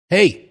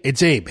Hey,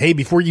 it's Abe. Hey,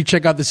 before you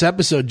check out this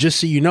episode, just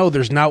so you know,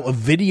 there's now a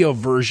video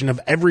version of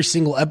every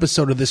single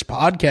episode of this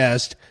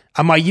podcast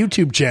on my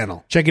YouTube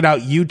channel. Check it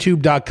out,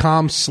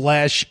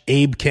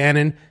 youtube.com/Abe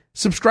Cannon.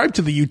 Subscribe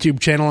to the YouTube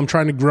channel. I'm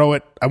trying to grow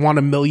it. I want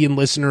 1 million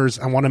listeners.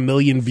 I want 1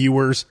 million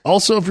viewers.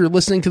 Also, if you're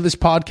listening to this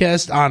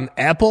podcast on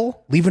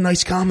Apple, leave a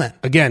nice comment.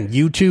 Again,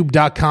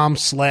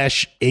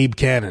 youtube.com/Abe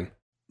Cannon.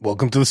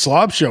 Welcome to the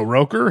SLOB Show,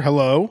 Roker.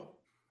 Hello.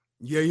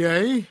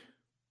 Yay.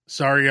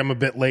 Sorry I'm a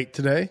bit late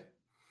today.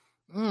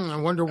 I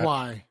wonder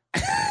why.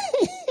 I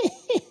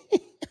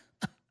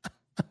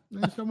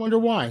wonder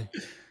why.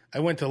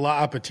 I went to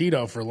La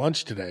Apetito for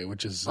lunch today,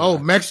 which is...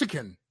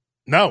 Mexican.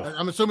 No.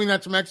 I'm assuming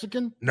that's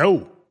Mexican?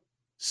 No.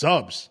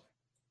 Subs.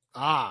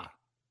 Ah.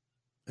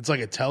 It's like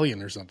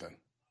Italian or something.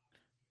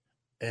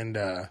 And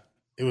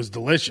it was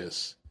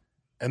delicious.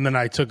 And then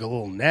I took a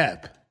little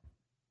nap.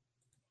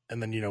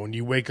 And then, when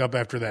you wake up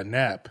after that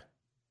nap...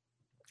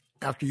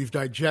 After you've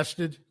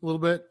digested a little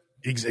bit?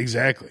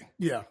 Exactly.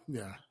 Yeah.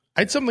 I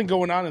had something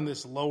going on in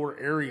this lower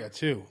area,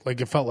 too. Like,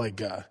 it felt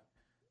like, I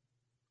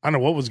don't know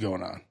what was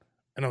going on.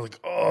 And I was like,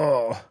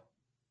 oh.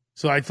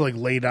 So I had to,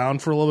 lay down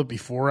for a little bit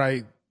before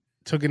I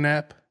took a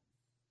nap.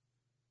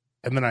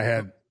 And then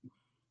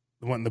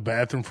went in the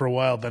bathroom for a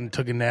while, then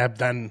took a nap,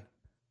 then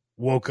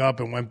woke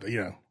up and went, it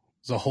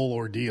was a whole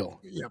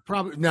ordeal. Yeah,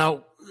 probably.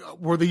 Now,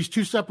 were these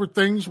two separate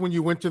things when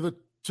you went to the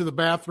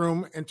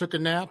bathroom and took a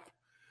nap?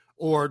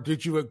 Or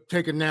did you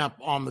take a nap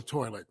on the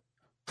toilet?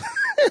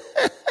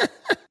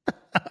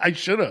 I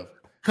should have.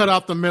 Cut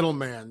out the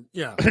middleman.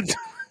 Yeah.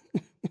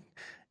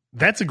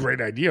 That's a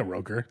great idea,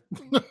 Roker.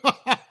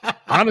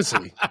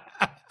 Honestly.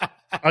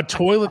 A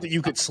toilet that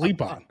you could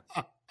sleep on.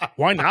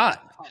 Why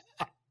not?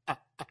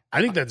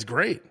 I think that's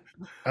great.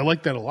 I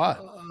like that a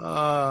lot.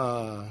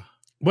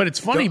 But it's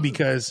funny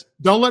because...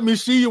 Don't let me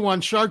see you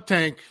on Shark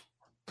Tank.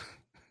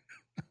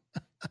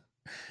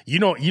 You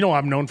know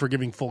I'm known for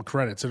giving full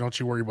credit, so don't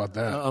you worry about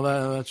that.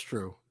 That's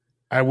true.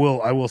 I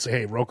will say,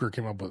 hey, Roker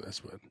came up with this,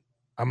 but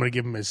I'm going to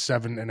give him his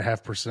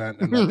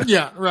 7.5%.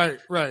 Yeah, right.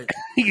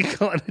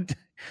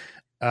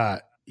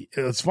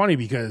 It's funny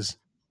because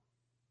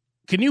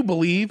can you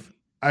believe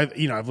I've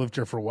lived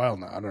here for a while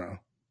now. I don't know,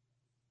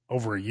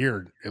 over a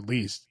year at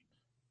least.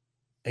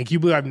 And can you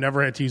believe I've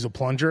never had to use a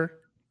plunger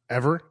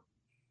ever?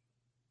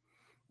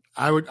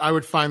 I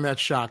would find that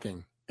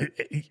shocking.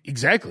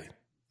 Exactly.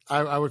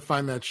 I would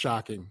find that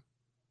shocking.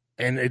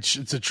 And it's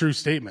a true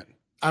statement.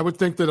 I would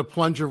think that a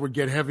plunger would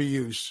get heavy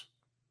use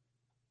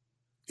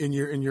in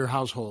your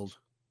household.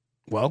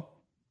 Well,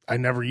 I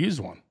never used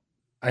one.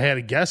 I had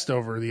a guest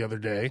over the other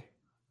day,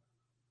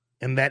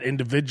 and that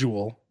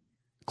individual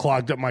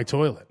clogged up my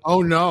toilet.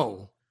 Oh,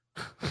 no.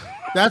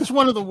 That's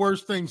one of the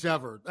worst things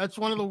ever. That's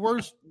one of the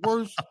worst.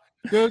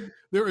 There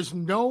is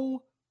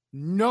no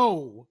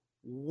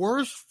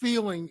worse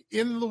feeling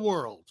in the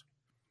world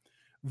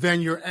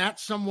than you're at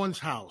someone's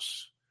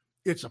house.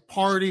 It's a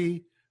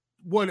party,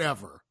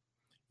 whatever.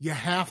 You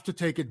have to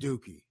take a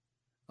dookie.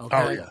 Okay.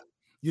 Oh, yeah.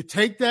 You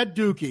take that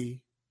dookie,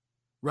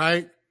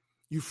 right?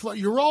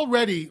 You're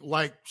already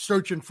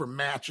searching for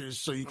matches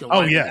so you can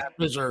light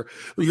matches, or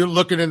you're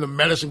looking in the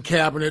medicine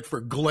cabinet for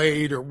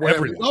Glade or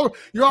whatever.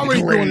 You're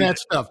already doing that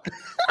stuff.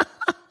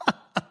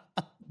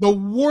 The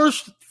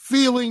worst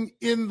feeling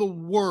in the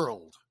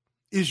world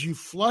is you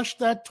flush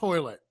that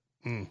toilet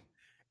and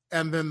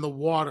then the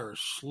water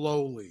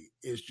slowly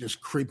is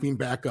just creeping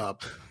back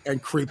up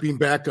and creeping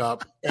back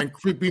up and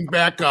creeping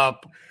back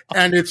up,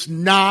 and it's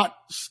not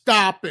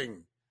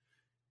stopping.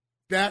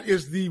 That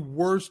is the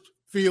worst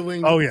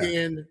feeling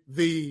in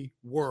the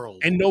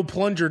world. And no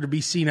plunger to be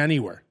seen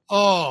anywhere.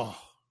 Oh.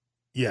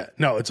 Yeah.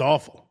 No, it's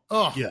awful.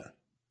 Oh.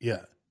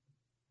 Yeah.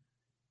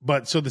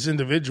 But so this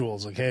individual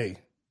is like, hey,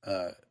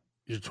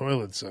 your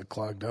toilet's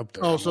clogged up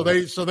there. Oh, so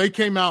they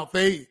came out.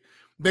 They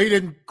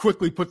didn't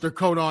quickly put their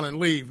coat on and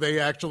leave. They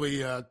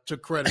actually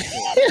took credit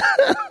for it.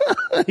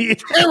 They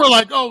were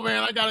like, oh,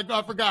 man, I got to go.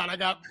 I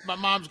forgot. My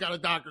mom's got a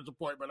doctor's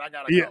appointment. I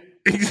got to go.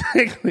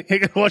 Exactly. I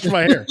got to wash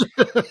my hair.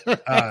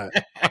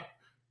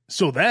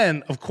 So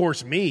then, of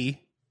course,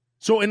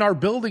 so in our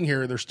building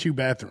here, there's 2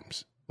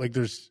 bathrooms.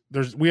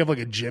 We have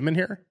a gym in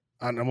here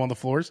on one of the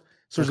floors.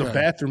 So there's a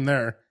bathroom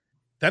there.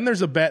 Then there's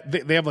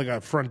they have a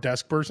front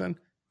desk person.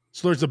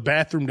 So there's a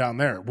bathroom down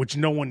there, which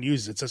no one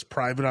uses. It says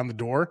private on the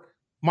door.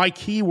 My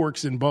key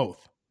works in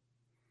both.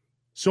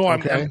 So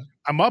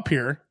I'm up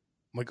here.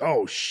 I'm like,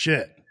 oh,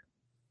 shit.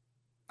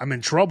 I'm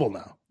in trouble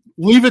now.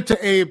 Leave it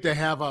to Abe to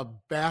have a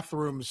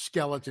bathroom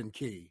skeleton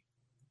key.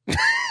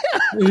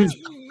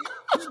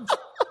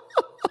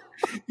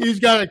 He's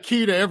got a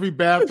key to every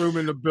bathroom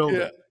in the building.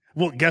 Yeah.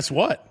 Well, guess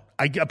what?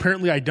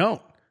 Apparently I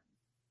don't.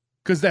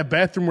 Because that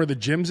bathroom where the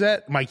gym's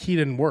at, my key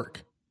didn't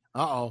work.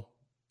 Uh-oh.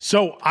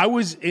 So I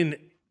was in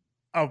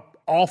an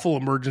awful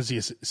emergency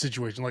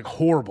situation,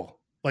 horrible.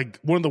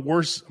 One of the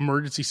worst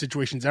emergency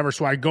situations ever.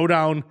 So I go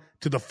down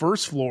to the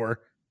first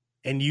floor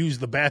and use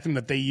the bathroom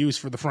that they use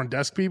for the front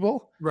desk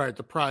people. Right,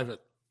 the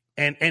private.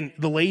 And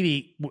the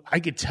lady,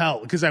 I could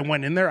tell because I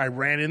went in there, I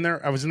ran in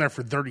there, I was in there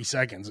for 30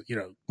 seconds. You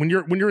know, when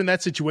you're in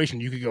that situation,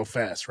 you could go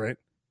fast, right?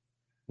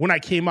 when I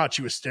came out,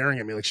 she was staring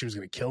at me like she was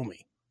going to kill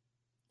me.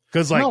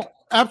 Because like, no,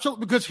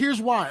 absolutely. Because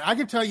here's why. I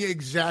can tell you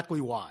exactly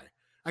why.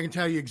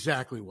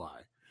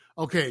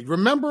 Okay,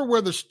 remember where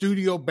the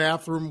studio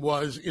bathroom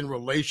was in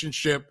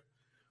relationship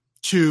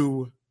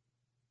to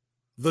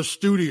the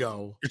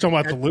studio? You're talking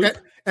about the Loop?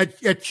 At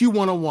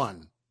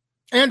Q101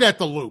 and at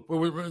the Loop.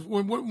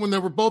 When they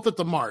were both at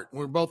the Mart. We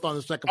were both on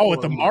the second floor. Oh,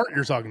 at the Mart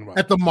you're talking about?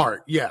 At the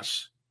Mart,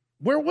 yes.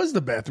 Where was the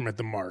bathroom at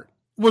the Mart?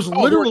 Was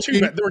literally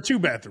there were two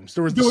bathrooms.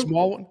 There was the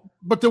small one.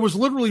 But there was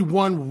literally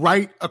one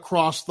right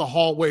across the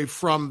hallway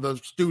from the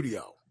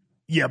studio.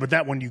 Yeah, but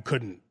that one you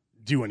couldn't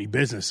do any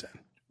business in.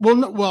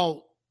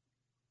 Well,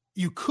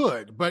 you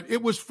could, but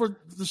it was for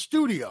the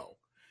studio.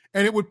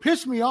 And it would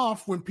piss me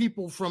off when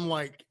people from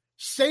like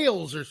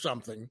sales or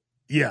something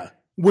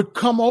would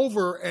come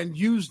over and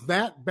use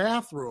that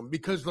bathroom,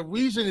 because the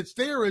reason it's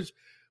there is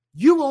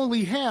you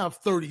only have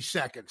 30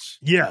 seconds.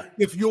 Yeah.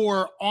 If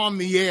you're on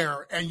the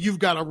air and you've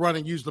got to run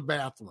and use the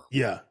bathroom.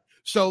 Yeah.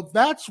 So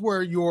that's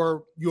where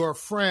your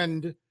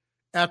friend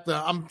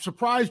I'm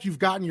surprised you've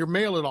gotten your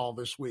mail at all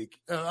this week.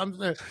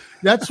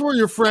 That's where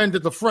your friend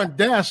at the front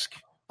desk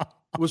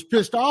was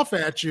pissed off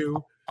at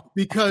you,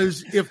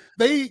 because if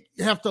they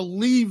have to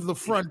leave the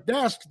front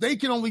desk, they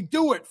can only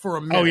do it for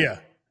a minute.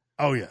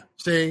 Oh, yeah.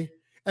 See?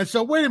 And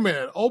so, wait a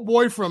minute. Old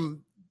boy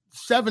from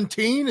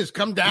 17 has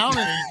come down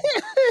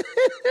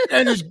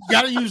and has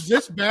got to use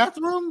this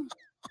bathroom?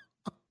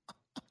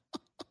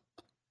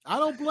 I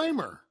don't blame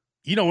her.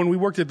 You know, when we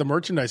worked at the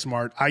Merchandise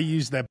Mart, I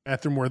used that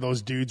bathroom where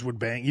those dudes would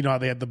bang. You know how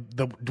they had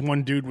the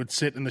one dude would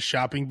sit in the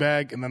shopping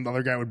bag and then the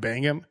other guy would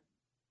bang him?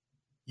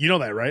 You know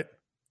that, right?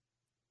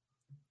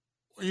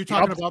 Are you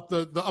talking about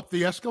the up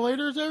the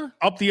escalators there?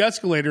 Up the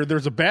escalator,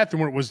 there's a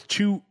bathroom where it was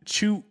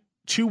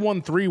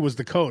 213 was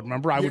the code.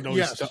 Remember? I would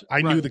always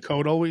I knew the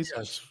code always.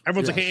 Yes.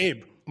 Everyone's like, "Hey,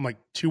 Abe." I'm like,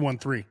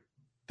 213.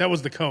 That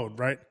was the code,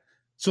 right?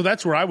 So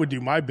that's where I would do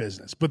my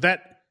business. But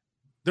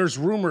there's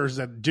rumors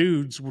that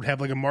dudes would have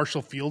like a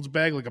Marshall Fields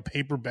bag, like a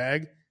paper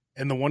bag,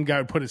 and the one guy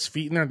would put his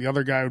feet in there, and the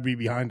other guy would be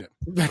behind him.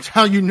 That's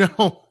how you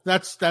know.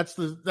 That's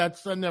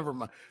never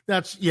mind.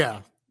 That's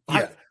yeah.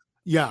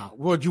 Yeah.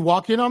 Would you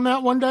walk in on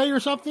that one day or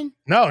something?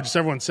 No, just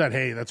everyone said,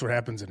 "Hey, that's what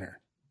happens in here."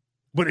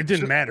 But it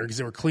didn't matter because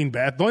they were clean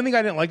bath. The only thing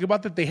I didn't like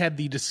about that, they had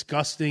the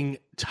disgusting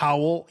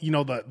towel. You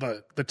know,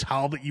 the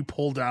towel that you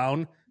pull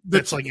down.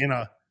 That's like in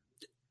a.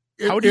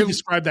 How do you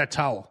describe that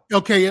towel?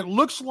 Okay, it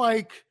looks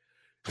like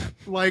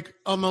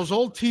on those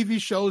old TV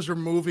shows or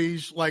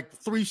movies, like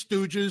Three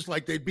Stooges,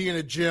 like they'd be in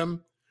a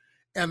gym,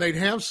 and they'd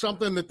have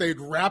something that they'd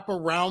wrap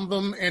around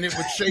them, and it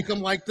would shake them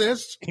like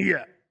this.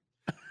 Yeah.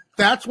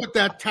 That's what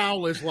that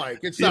towel is like.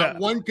 It's that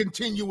one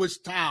continuous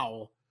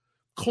towel,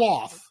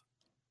 cloth.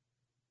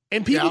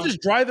 And people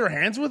just dry their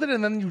hands with it,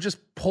 and then you just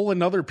pull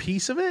another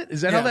piece of it?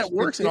 Is that how that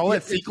works? And all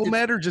that fecal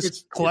matter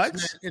just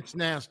collects? It's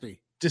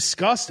nasty.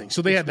 Disgusting.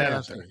 So they had that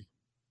up there.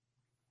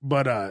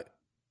 But,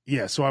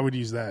 so I would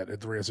use that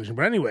at the radio station.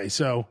 But anyway,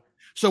 so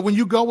when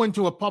you go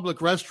into a public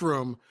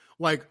restroom,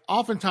 like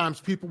oftentimes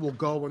people will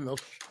go and they'll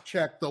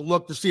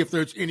look to see if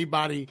there's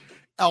anybody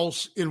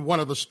else in one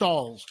of the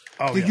stalls.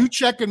 Do you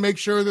check and make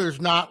sure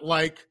there's not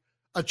like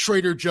a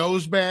Trader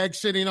Joe's bag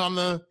sitting on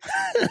the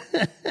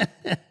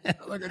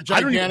like a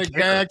gigantic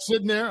bag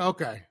sitting there?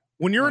 Okay.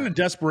 When you're in a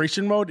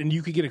desperation mode and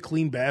you could get a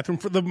clean bathroom,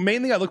 for the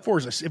main thing I look for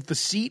is if the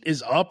seat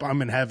is up,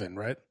 I'm in heaven,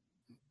 right?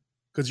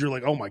 Because you're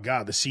like, oh my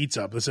God, the seat's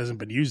up. This hasn't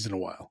been used in a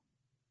while.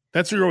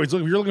 That's what you're always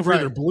looking for. You're looking for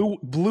either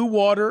blue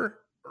water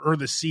or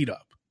the seat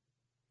up.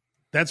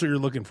 That's what you're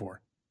looking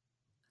for.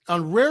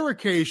 On rare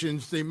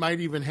occasions, they might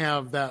even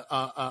have that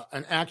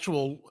an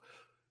actual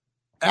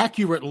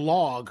accurate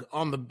log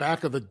on the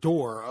back of the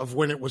door of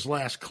when it was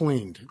last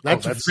cleaned.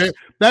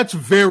 That's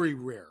very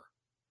rare.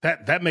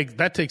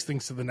 That takes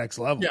things to the next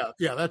level.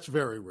 Yeah, that's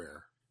very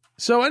rare.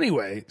 So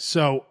anyway,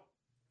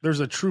 there's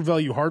a True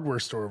Value hardware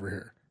store over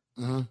here.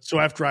 Mm-hmm. So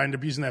after I end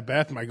up using that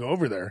bathroom, I go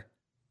over there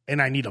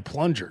and I need a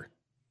plunger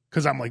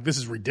because I'm like, this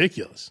is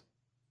ridiculous.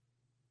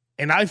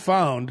 And I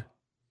found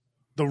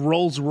the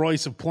Rolls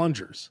Royce of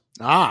plungers.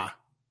 I've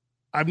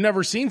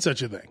never seen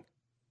such a thing.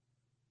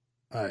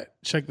 All right,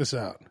 check this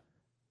out.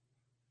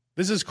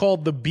 This is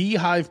called the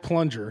Beehive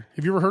Plunger.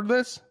 Have you ever heard of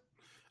this?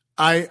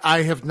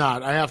 I have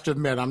not. I have to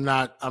admit, I'm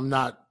not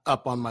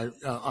up on my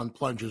on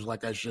plungers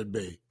like I should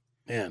be.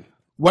 Man,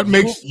 what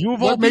makes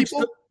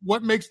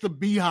the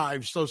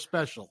Beehive so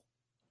special?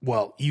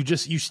 Well,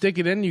 you stick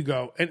it in, and you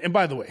go, and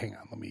by the way, hang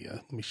on, let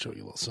me show you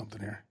a little something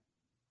here.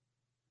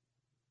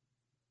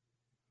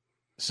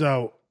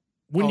 So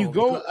when you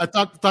go, I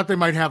thought they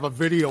might have a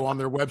video on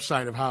their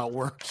website of how it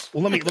works.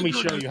 Well, let me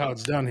show you how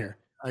it's done here.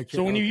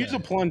 So when you use a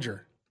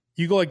plunger,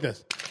 you go like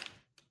this.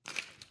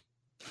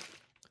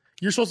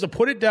 You're supposed to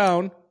put it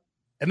down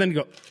and then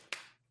go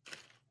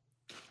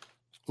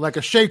like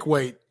a shake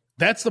weight.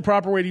 That's the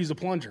proper way to use a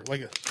plunger.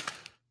 Like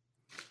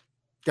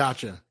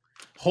gotcha.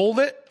 Hold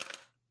it.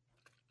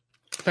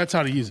 That's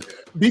how to use it.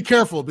 Be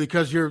careful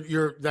because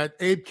you're that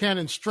Abe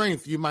Cannon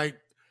strength. You might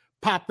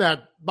pop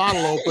that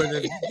bottle open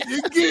and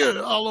you get it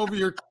all over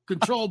your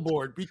control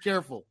board. Be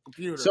careful,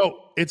 computer.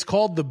 So it's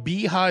called the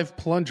Beehive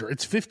Plunger.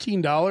 It's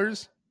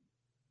 $15.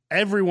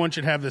 Everyone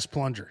should have this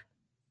plunger.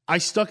 I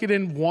stuck it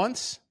in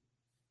once,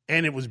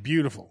 and it was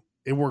beautiful.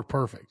 It worked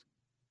perfect.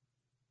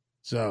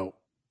 So,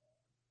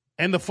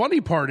 and the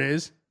funny part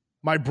is,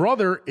 my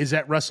brother is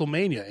at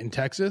WrestleMania in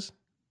Texas.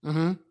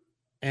 Mm-hmm.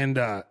 And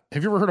have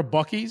you ever heard of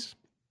Buc-ee's?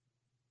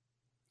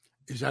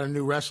 Is that a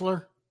new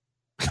wrestler?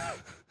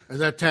 Is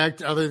that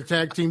are they the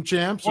tag team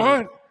champs?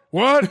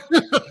 What?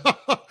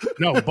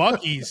 No,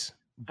 Buc-ee's.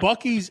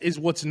 Buc-ee's is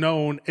what's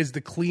known as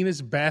the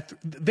cleanest bathroom.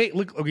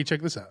 Okay,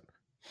 check this out.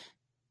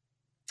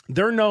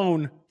 They're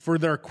known for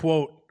their,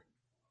 quote,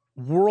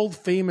 world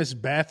famous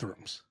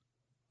bathrooms.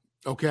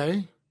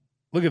 Okay.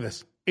 Look at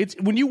this. It's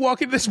when you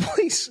walk into this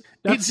place,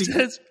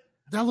 says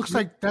that looks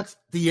like that's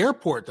the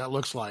airport. That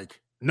looks like.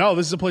 No,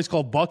 this is a place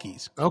called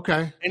Buc-ee's.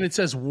 Okay. And it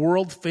says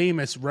world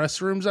famous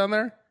restrooms on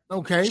there.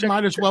 Okay.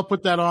 Might as well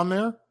put that on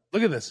there.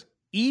 Look at this.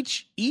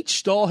 Each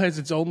stall has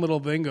its own little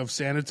thing of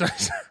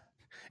sanitizer.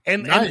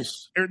 And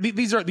nice. And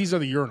these are the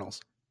urinals.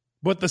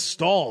 But the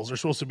stalls are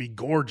supposed to be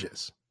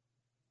gorgeous.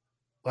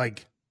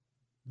 Like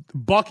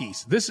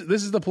Buc-ee's. This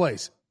is the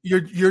place.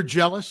 You're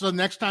jealous. So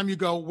next time you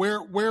go,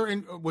 where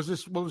in was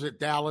this? What was it?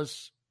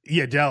 Dallas?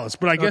 Yeah, Dallas.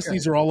 But I guess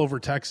these are all over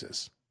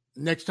Texas.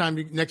 Next time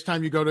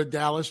you go to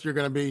Dallas, you're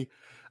going to be.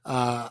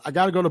 I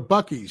got to go to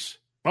Buc-ee's.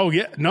 Oh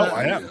yeah, no,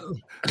 I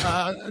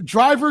am.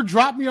 Driver,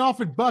 drop me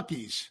off at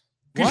Buc-ee's.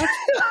 What?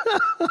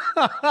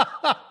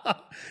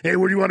 Hey,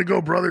 where do you want to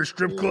go, brother?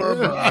 Strip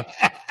club?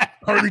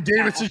 Harley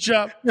Davidson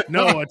shop?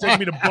 No, take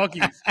me to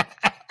Buc-ee's.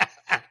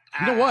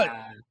 You know what?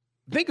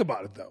 Think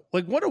about it though.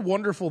 Like, what a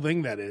wonderful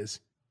thing that is.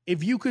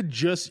 If you could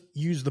just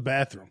use the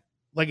bathroom,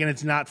 like, and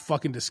it's not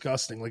fucking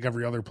disgusting like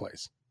every other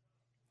place.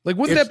 Like,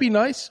 wouldn't that be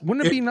nice?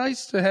 Wouldn't it be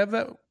nice to have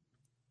that?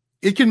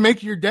 It can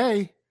make your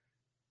day.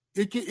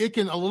 It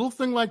can a little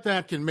thing like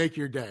that can make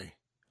your day.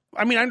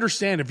 I mean, I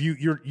understand if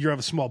you have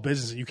a small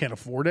business and you can't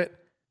afford it,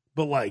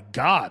 but like,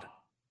 God,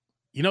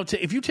 you know,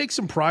 if you take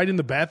some pride in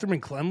the bathroom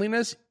and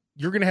cleanliness,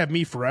 you're going to have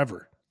me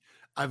forever.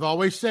 I've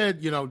always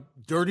said, you know,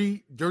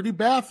 dirty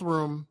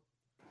bathroom,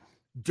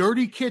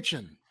 dirty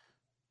kitchen.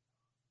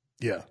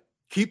 Yeah.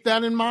 Keep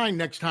that in mind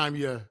next time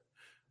you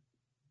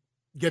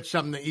get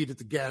something to eat at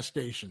the gas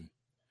station.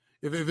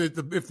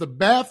 If the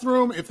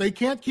bathroom, if they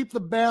can't keep the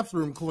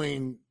bathroom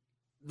clean,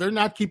 they're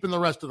not keeping the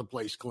rest of the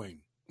place clean.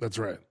 That's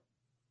right.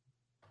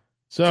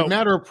 So it's a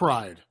matter of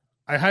pride.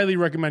 I highly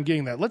recommend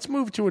getting that. Let's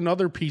move to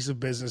another piece of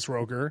business,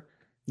 Roker.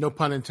 No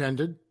pun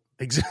intended.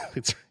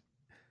 Exactly.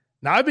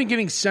 Now, I've been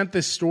getting sent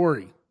this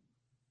story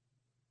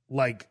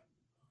like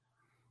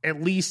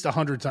at least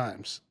 100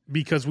 times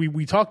because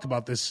we talked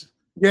about this.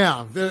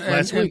 Yeah,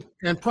 last week.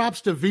 And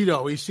props to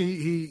Vito.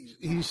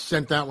 He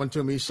sent that one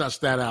to me. He sussed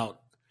that out.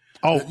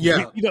 Oh,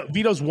 yeah.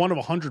 Vito's one of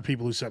 100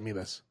 people who sent me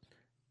this.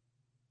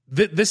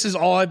 This is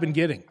all I've been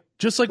getting.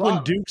 Just like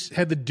when Dukes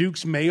had the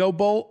Dukes Mayo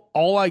Bowl,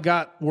 all I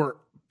got were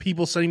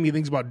people sending me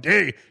things about,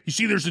 hey, you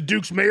see there's a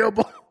Dukes Mayo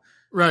Bowl?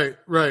 Right.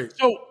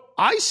 So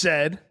I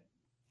said,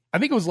 I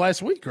think it was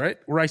last week, right?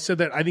 Where I said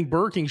that I think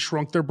Burger King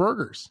shrunk their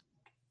burgers.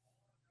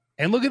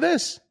 And look at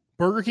this.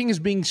 Burger King is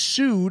being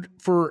sued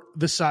for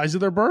the size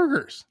of their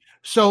burgers.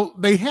 So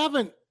they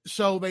haven't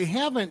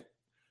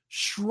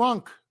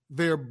shrunk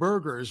their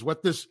burgers.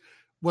 What this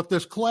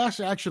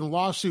class action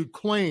lawsuit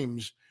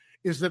claims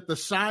is that the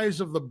size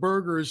of the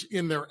burgers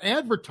in their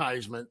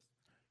advertisement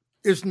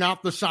is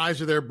not the size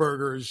of their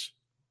burgers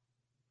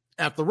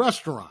at the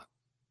restaurant.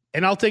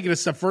 And I'll take it a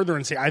step further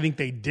and say I think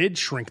they did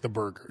shrink the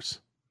burgers.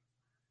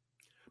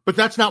 But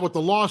that's not what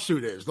the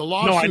lawsuit is. The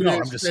lawsuit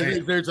I'm just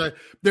saying.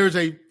 There's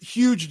a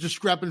huge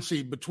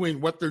discrepancy between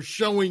what they're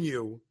showing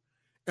you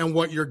and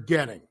what you're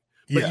getting.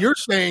 But you're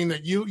saying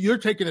that you're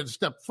taking it a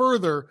step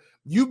further.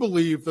 You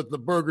believe that the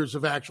burgers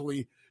have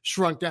actually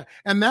shrunk down,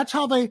 and that's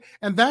how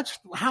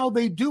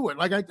they do it.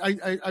 Like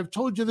I've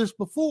told you this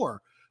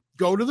before.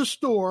 Go to the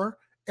store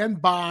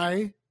and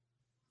buy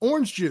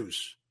orange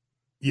juice.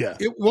 Yeah,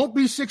 it won't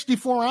be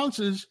 64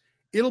 ounces.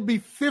 It'll be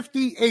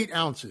 58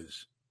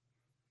 ounces.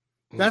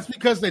 That's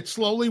because it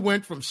slowly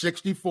went from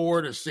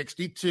 64 to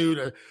 62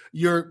 to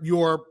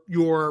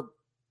your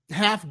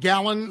half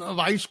gallon of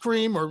ice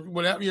cream or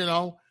whatever, you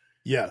know.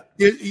 Yeah.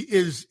 It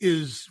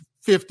is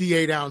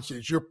 58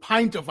 ounces. Your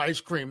pint of ice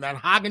cream, that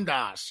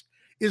Haagen-Dazs,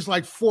 is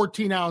like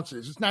 14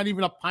 ounces. It's not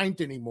even a pint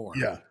anymore.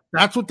 Yeah.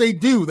 That's what they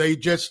do. They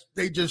just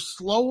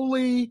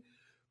slowly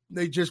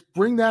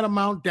bring that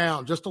amount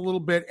down just a little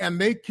bit, and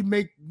they can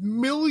make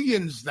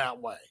millions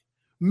that way.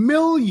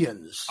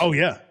 Millions. Oh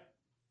yeah.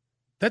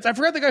 I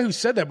forgot the guy who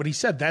said that, but he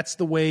said that's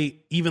the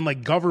way even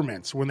like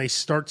governments, when they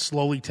start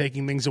slowly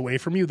taking things away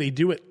from you, they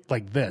do it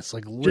like this,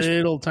 like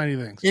little tiny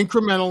things.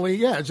 Incrementally,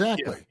 yeah,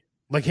 exactly. Yeah.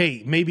 Like,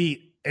 hey,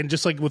 maybe, and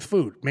just like with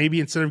food,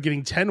 maybe instead of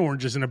getting 10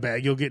 oranges in a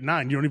bag, you'll get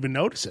 9. You don't even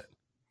notice it.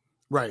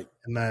 Right.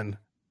 And then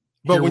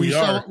when you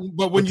sell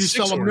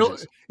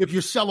if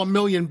you sell 1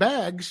 million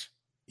bags,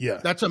 yeah,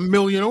 that's 1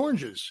 million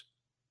oranges.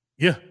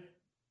 Yeah.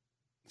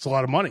 It's a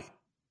lot of money.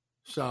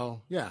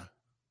 So, yeah.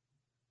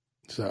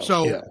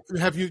 So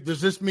yeah.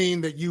 does this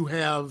mean that you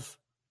have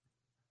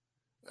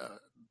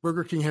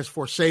Burger King has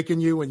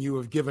forsaken you and you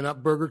have given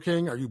up Burger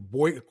King? Are you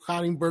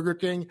boycotting Burger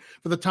King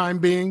for the time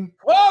being?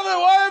 Well, then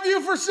why have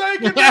you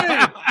forsaken me?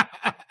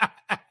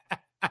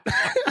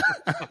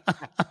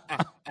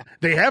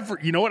 They have,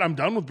 you know what? I'm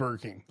done with Burger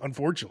King,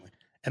 unfortunately.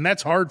 And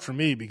that's hard for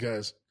me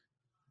because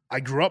I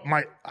grew up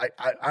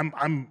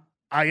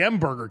I am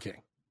Burger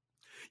King.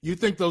 You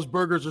think those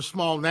burgers are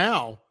small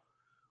now?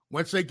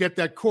 Once they get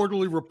that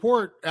quarterly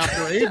report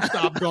after Abe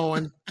stopped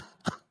going,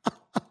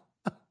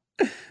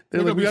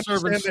 they're going to be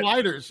serving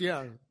sliders.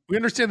 Yeah. We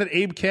understand that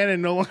Abe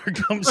Cannon no longer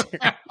comes here.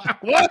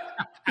 What?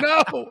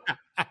 No.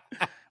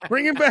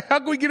 Bring him back. How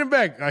can we get him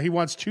back? He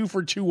wants 2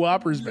 for $2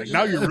 Whoppers back.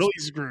 Now you're really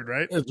screwed,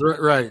 right? That's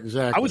right,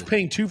 exactly. I was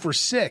paying 2 for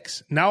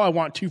 $6. Now I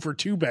want 2 for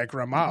 $2 back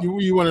or I'm out.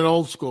 You want an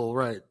old school,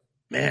 right?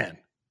 Man,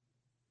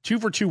 2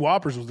 for $2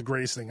 Whoppers was the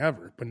greatest thing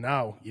ever. But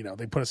now,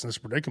 they put us in this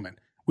predicament.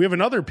 We have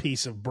another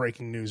piece of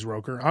breaking news,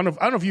 Roker. I don't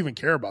know if you even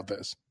care about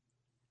this,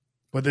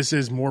 but this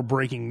is more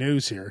breaking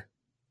news here.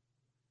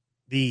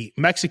 The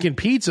Mexican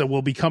pizza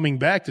will be coming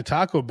back to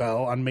Taco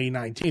Bell on May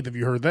 19th. Have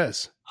you heard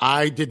this?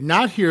 I did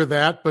not hear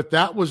that, but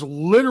that was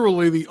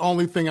literally the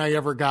only thing I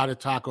ever got at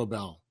Taco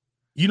Bell.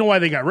 You know why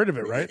they got rid of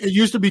it, right? It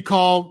used to be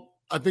called,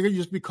 I think it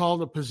used to be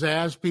called a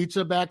pizzazz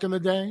pizza back in the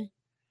day.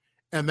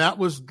 And that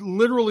was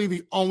literally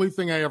the only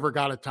thing I ever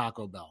got at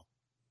Taco Bell.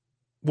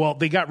 Well,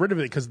 they got rid of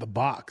it because of the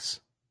box.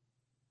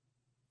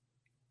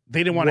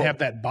 They didn't want to have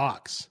that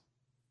box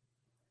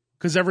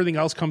because everything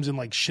else comes in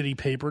like shitty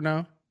paper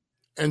now.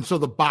 And so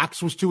the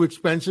box was too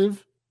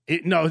expensive?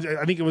 No,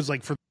 I think it was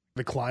like for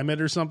the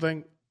climate or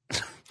something.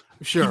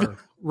 Sure.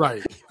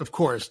 Right. Of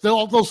course.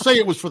 They'll say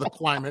it was for the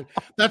climate.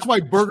 That's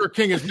why Burger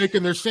King is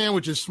making their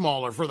sandwiches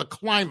smaller, for the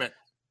climate.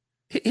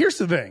 Here's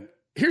the thing.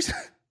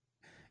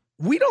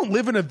 We don't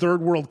live in a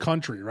third world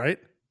country, right?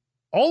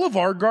 All of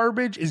our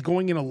garbage is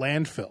going in a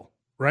landfill,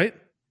 right?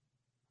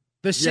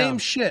 The same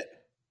shit.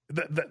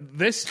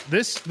 This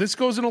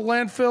goes in a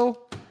landfill.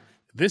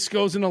 This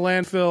goes in a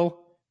landfill.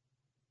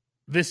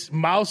 This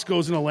mouse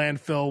goes in a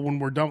landfill when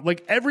we're done.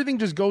 Like everything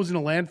just goes in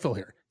a landfill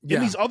here.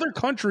 In these other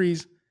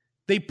countries,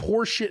 they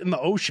pour shit in the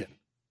ocean,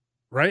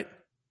 right?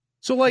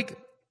 So like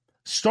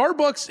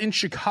Starbucks in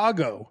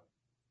Chicago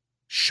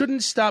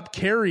shouldn't stop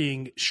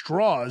carrying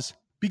straws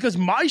because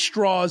my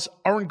straws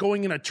aren't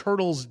going in a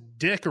turtle's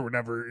dick or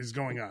whatever is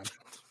going on.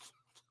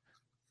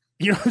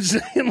 You know what I'm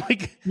saying?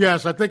 Like,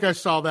 yes, I think I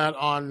saw that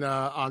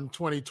on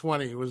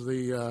 2020. It was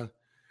the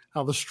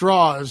how the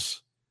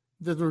straws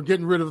that they were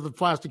getting rid of the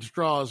plastic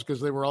straws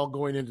because they were all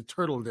going into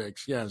turtle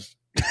dicks. Yes,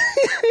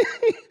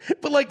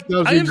 but like that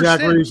was the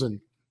exact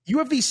reason. You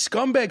have these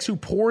scumbags who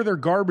pour their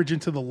garbage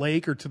into the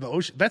lake or to the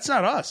ocean. That's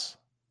not us.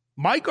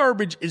 My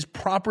garbage is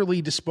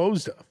properly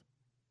disposed of,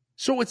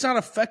 so it's not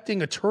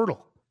affecting a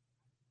turtle.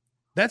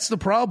 That's the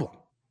problem,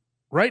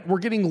 right? We're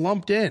getting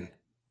lumped in.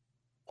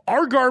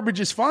 Our garbage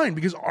is fine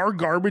because our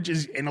garbage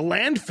is in a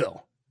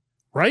landfill,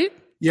 right?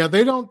 Yeah,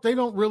 they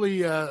don't really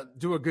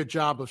do a good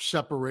job of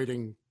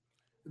separating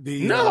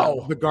the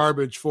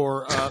garbage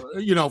for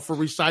for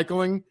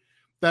recycling.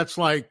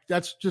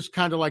 That's just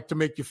kind of like to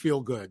make you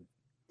feel good.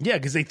 Yeah,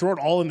 because they throw it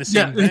all in the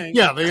same thing.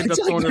 Yeah, they end up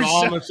throwing it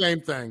all in the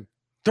same thing.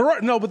 There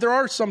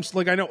are some,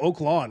 like I know Oak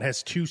Lawn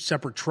has 2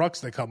 separate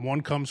trucks that come. One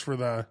comes for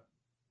the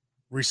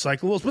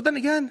recyclables, but then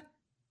again,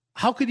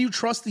 how could you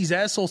trust these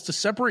assholes to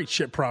separate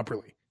shit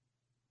properly?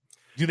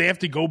 Do they have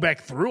to go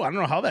back through? I don't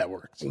know how that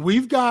works.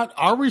 We've got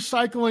our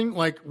recycling,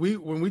 like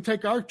when we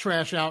take our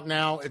trash out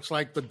now, it's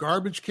like the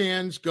garbage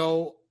cans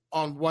go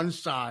on one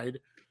side,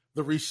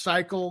 the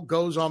recycle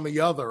goes on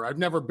the other. I've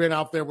never been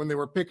out there when they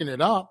were picking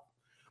it up,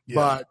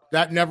 but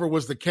that never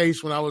was the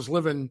case when I was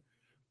living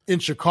in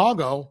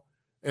Chicago.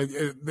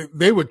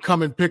 They would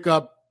come and pick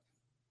up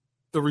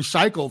the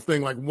recycle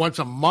thing like once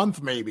a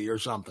month maybe or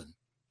something.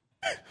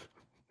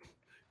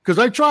 Because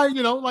I try,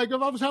 like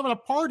if I was having a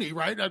party,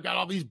 right? I've got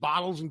all these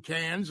bottles and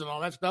cans and all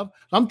that stuff.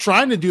 I'm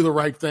trying to do the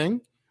right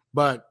thing,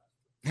 but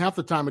half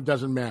the time it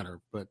doesn't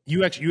matter. But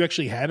you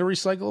actually had a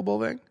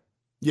recyclable thing?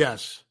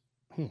 Yes.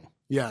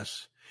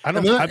 Yes.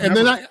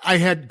 I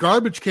had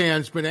garbage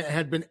cans, but I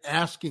had been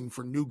asking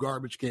for new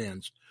garbage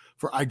cans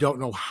for I don't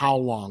know how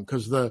long.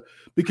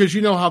 Because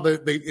you know how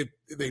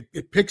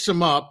it picks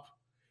them up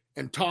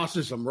and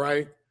tosses them,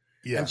 right?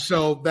 Yeah. And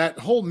so that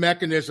whole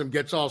mechanism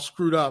gets all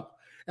screwed up.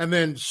 And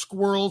then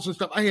squirrels and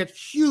stuff. I had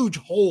huge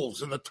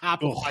holes in the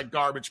top of my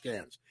garbage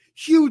cans.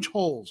 Huge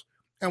holes.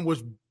 And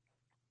was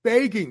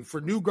begging for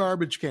new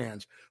garbage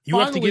cans. You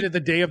have to get it the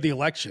day of the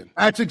election.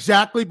 That's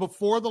exactly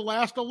before the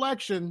last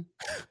election.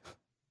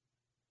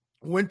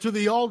 Went to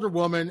the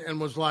alderwoman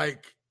and was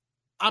like,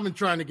 I've been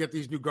trying to get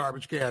these new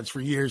garbage cans for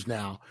years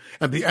now.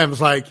 And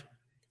was like,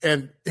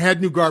 and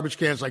had new garbage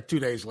cans like 2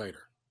 days later.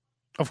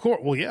 Of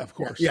course. Well, yeah, of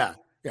course. Yeah.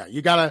 Yeah,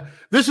 you gotta.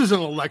 This is an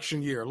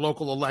election year,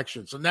 local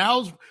election. So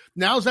now's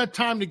that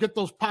time to get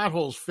those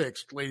potholes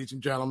fixed, ladies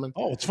and gentlemen.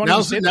 Oh, it's funny.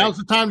 Now's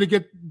the time to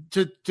get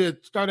to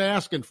start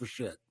asking for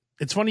shit.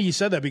 It's funny you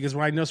said that because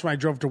when I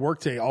drove to work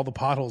today, all the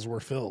potholes were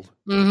filled.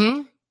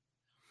 Mm-hmm.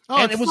 Oh,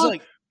 and it was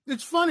like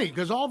It's funny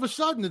because all of a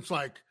sudden it's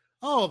like,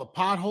 oh, the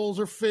potholes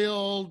are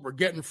filled. We're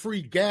getting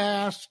free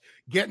gas,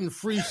 getting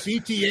free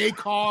CTA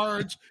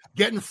cards,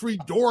 getting free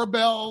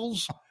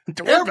doorbells,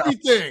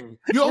 everything.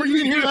 You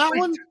didn't hear that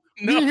one?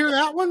 No. You didn't hear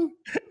that one?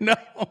 No.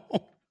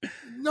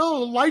 No,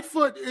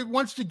 Lightfoot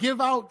wants to give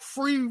out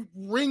free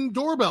Ring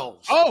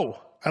doorbells.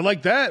 Oh, I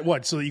like that.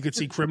 What? So that you could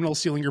see criminals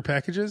stealing your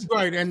packages?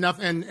 Right, and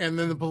nothing, and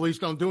then the police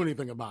don't do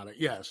anything about it.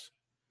 Yes.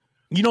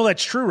 You know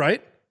that's true,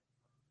 right?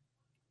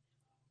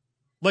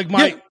 Like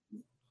I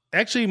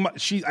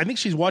think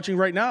she's watching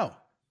right now.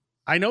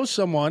 I know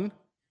someone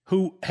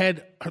who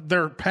had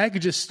their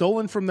packages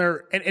stolen from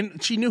their,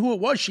 and she knew who it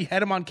was. She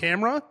had him on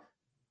camera,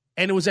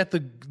 and it was at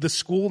the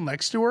school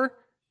next to her.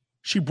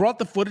 She brought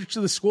the footage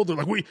to the school. They're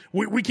like,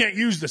 we can't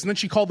use this. And then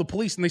she called the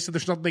police, and they said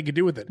there's nothing they could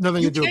do with it.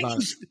 Nothing you do about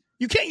it.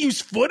 You can't use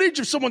footage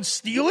of someone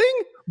stealing?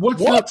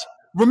 What?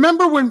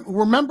 Remember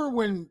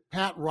when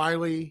Pat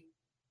Riley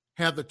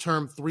had the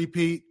term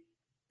three-peat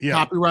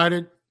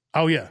copyrighted?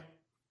 Oh, yeah.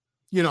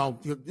 You know,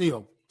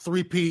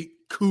 three-peat,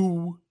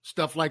 coup,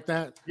 stuff like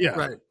that. Yeah.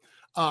 Right.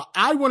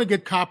 I want to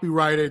get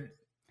copyrighted.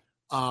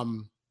 I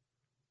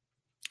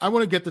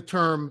want to get the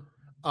term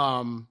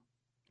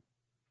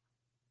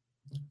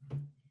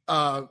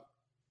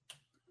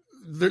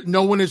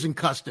no one is in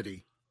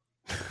custody.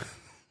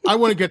 I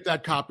want to get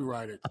that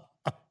copyrighted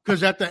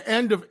because at the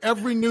end of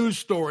every news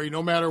story,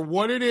 no matter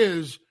what it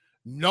is,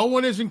 no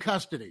one is in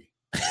custody.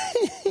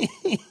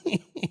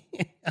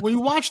 When you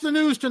watch the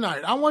news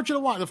tonight, I want you to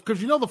watch because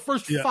the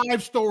first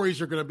 5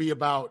 stories are going to be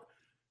about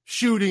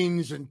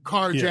shootings and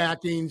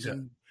carjackings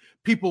and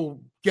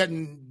people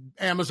getting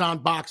Amazon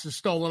boxes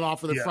stolen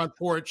off of their front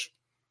porch.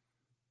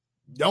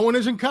 No one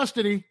is in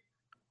custody.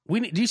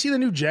 Do you see the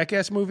new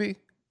Jackass movie?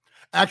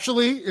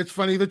 Actually, it's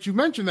funny that you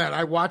mentioned that.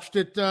 I watched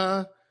it.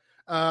 I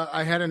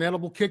had an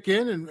edible kick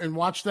in and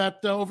watched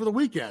that over the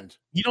weekend.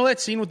 You know that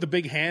scene with the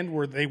big hand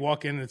where they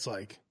walk in and it's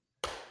like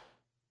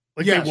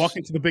they walk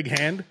into the big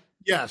hand?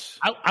 Yes.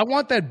 I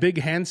want that big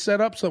hand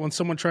set up so that when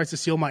someone tries to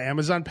steal my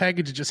Amazon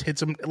package, it just hits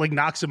them, like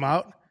knocks them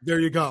out. There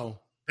you go.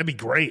 That'd be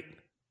great.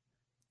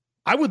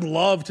 I would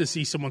love to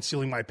see someone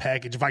stealing my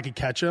package if I could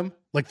catch them.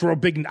 Like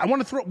what I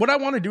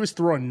want to do is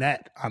throw a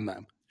net on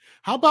them.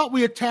 How about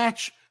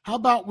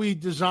we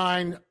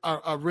design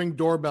a Ring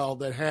doorbell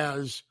that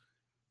has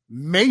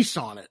mace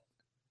on it?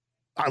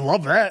 I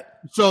love that.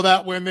 So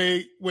that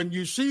when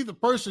you see the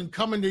person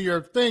coming to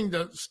your thing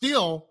to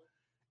steal,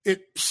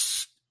 it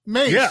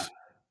mace. Yeah.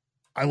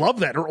 I love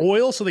that. Or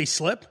oil so they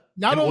slip.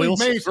 Not only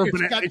mace,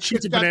 it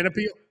shoots a banana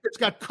peel. It's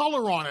got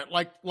color on it,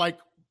 like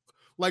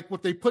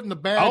what they put in the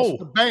bags at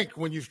the bank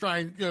when you're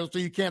trying, so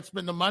you can't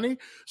spend the money.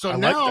 So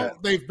now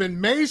they've been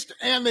maced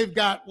and they've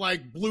got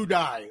like blue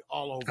dye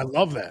all over. I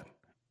love that.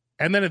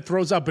 And then it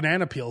throws out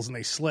banana peels and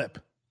they slip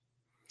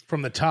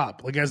from the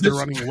top, like as they're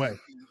running away.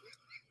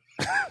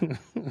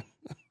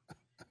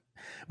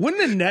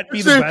 Wouldn't a net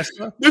be the best?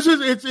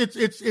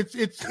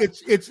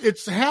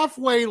 It's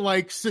halfway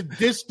like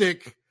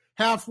sadistic,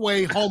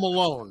 halfway Home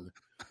Alone.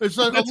 It's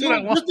like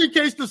just in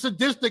case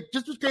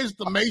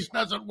the mace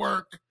doesn't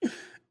work,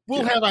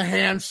 we'll have a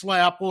hand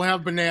slap. We'll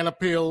have banana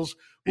peels.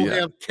 We'll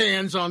have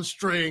cans on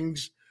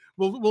strings.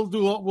 We'll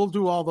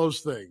do all those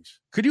things.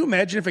 Could you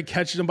imagine if it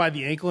catches them by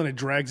the ankle and it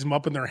drags them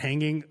up and they're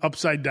hanging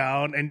upside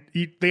down and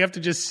they have to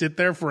just sit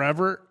there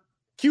forever?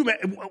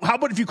 How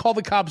about if you call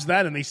the cops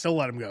that and they still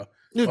let them go?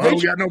 Dude,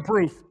 we got no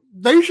proof.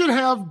 They should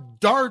have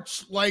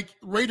darts like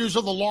Raiders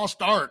of the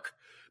Lost Ark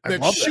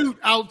that shoot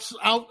out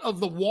of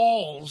the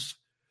walls.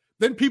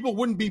 Then people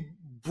wouldn't be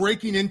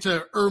breaking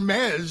into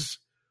Hermes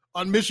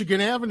on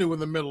Michigan Avenue in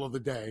the middle of the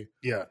day.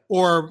 Yeah.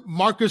 Or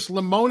Marcus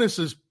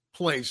Lemonis's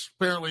place.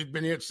 Apparently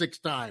been hit 6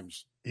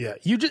 times. Yeah.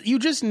 You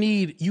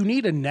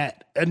need a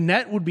net. A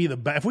net would be the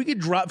best. If we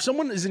could if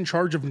someone is in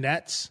charge of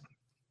nets,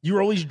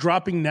 you're always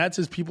dropping nets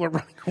as people are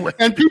running away.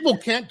 And people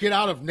can't get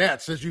out of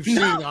nets, as you've seen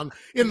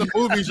in the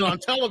movies and on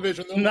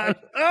television. They're like,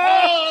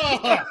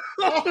 I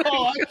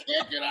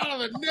can't get out of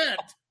the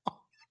net.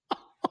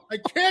 I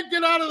can't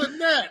get out of the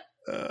net.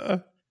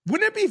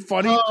 Wouldn't it be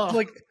funny?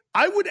 Like,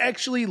 I would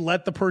actually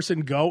let the person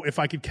go if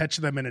I could catch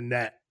them in a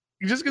net.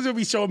 Just because it would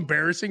be so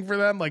embarrassing for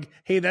them. Like,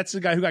 hey, that's the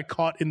guy who got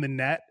caught in the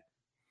net.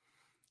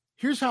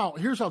 Here's how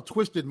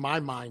twisted my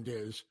mind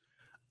is.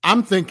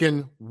 I'm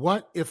thinking,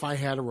 what if I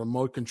had a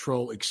remote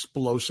control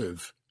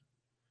explosive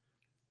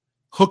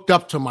hooked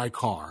up to my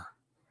car?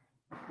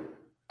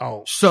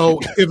 Oh, so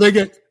you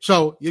get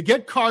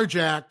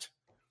carjacked,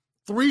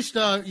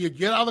 you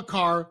get out of the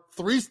car,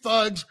 3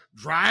 thugs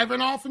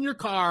driving off in your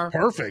car.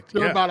 Perfect.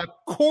 They're about a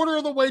quarter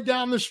of the way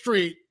down the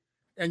street,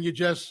 and you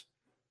just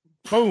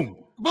boom.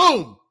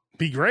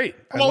 Be great.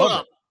 I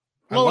love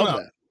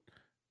that.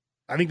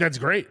 I think that's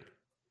great.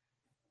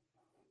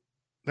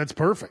 That's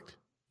perfect.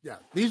 Yeah,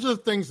 these are the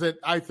things that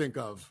I think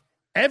of.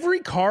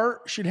 Every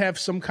car should have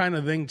some kind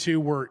of thing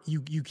too, where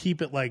you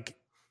keep it like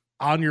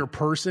on your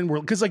person, where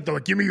because like they're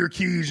like, give me your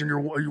keys and your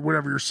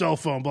whatever, your cell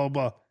phone, blah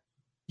blah.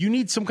 You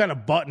need some kind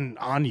of button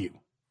on you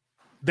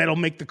that'll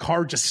make the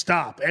car just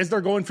stop as they're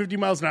going 50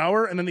 miles an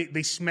hour, and then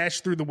they smash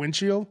through the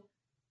windshield.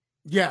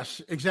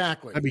 Yes,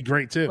 exactly. That'd be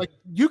great too. Like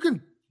you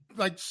can,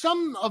 like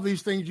some of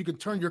these things, you can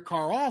turn your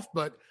car off,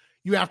 but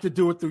you have to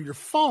do it through your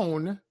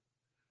phone.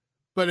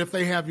 But if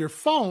they have your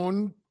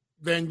phone,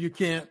 then you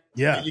can't.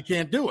 Yeah, you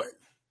can't do it,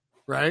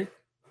 right?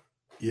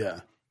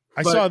 Yeah,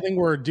 I saw a thing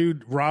where a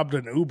dude robbed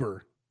an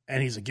Uber,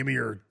 and he's like,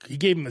 He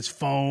gave him his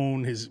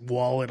phone, his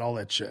wallet, all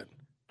that shit.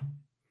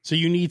 So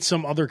you need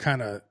some other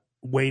kind of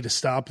way to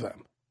stop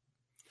them.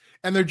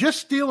 And they're just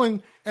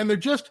stealing, and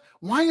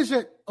why is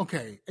it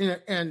okay?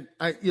 And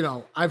I,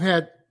 I've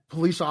had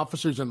police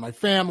officers in my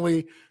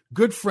family,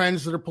 good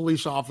friends that are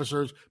police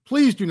officers.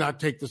 Please do not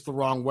take this the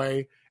wrong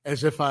way,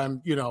 as if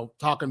I'm,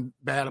 talking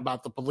bad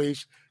about the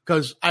police,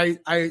 because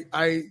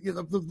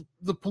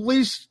the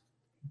police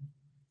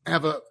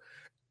have a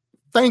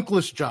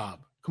thankless job,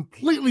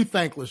 completely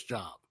thankless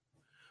job.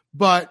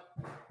 But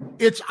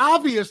it's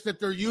obvious that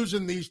they're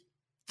using these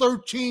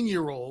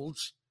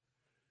 13-year-olds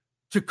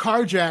to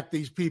carjack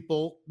these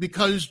people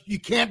because you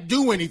can't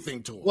do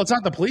anything to them. Well, it's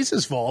not the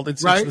police's fault.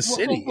 It's the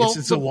city.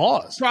 It's the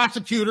laws.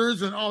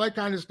 Prosecutors and all that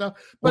kind of stuff.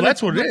 But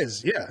that's what it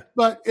is. Yeah.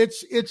 But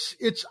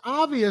it's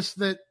obvious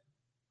that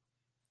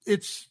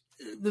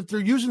that they're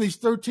using these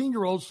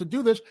 13-year-olds to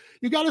do this.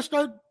 You got to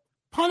start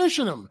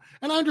punishing them.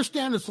 And I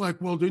understand it's like,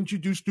 well, didn't you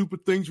do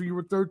stupid things when you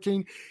were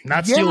 13?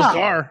 Not steal a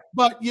car.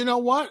 But you know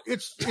what?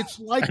 It's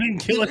like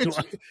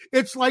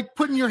it's like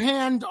putting your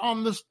hand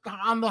on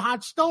the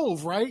hot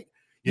stove, right?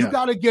 You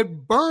got to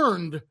get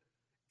burned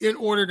in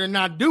order to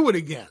not do it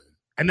again.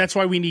 And that's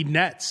why we need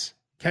nets.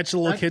 Catch the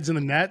little kids in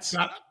the nets. You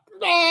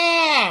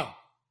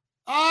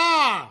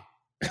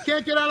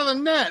can't get out of the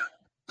net.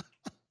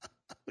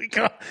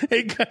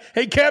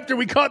 Hey, Captain,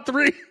 we caught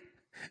 3.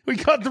 We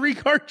caught 3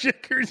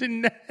 carjackers in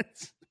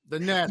nets.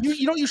 The nets.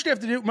 You know what you should have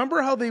to do?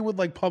 Remember how they would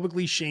like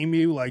publicly shame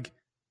you? Like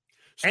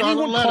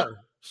Scarlet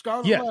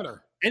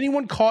letter.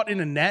 Anyone caught in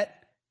a net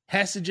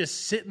has to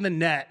just sit in the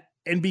net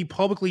and be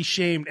publicly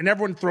shamed, and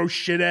everyone throws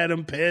shit at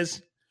him,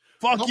 piss.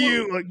 Fuck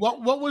you.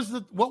 What was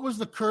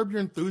the Curb Your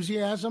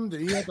Enthusiasm?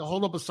 Did he have to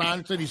hold up a sign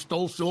that said he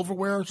stole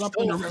silverware or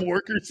something? Stole a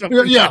fork or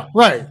something? Yeah,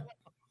 right.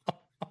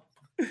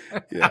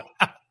 Yeah.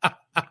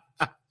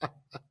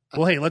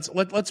 Well, hey,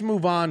 let's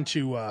move on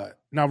to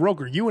now,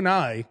 Roker. You and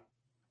I,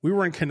 we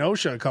were in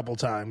Kenosha a couple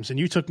times, and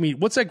you took me.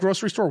 What's that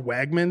grocery store?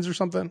 Wegmans or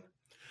something?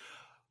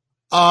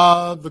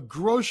 The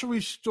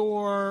grocery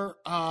store.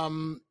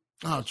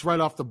 It's right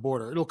off the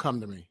border. It'll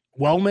come to me.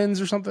 Wellman's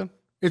or something?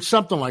 It's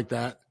something like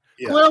that.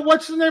 Yeah. Claire,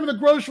 what's the name of the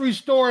grocery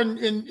store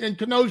in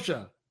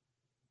Kenosha?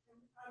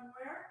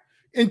 Where?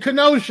 In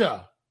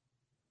Kenosha.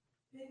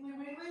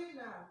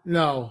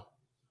 No.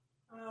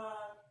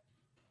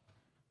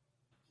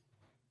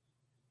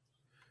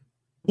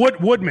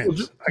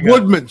 Woodman's.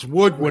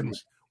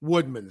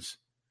 Woodman's.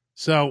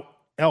 So,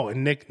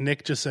 and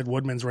Nick just said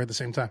Woodman's right at the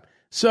same time.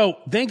 So,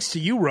 thanks to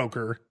you,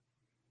 Roker,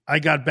 I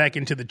got back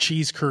into the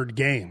cheese curd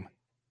game.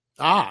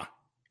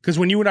 Because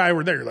when you and I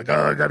were there, you're like,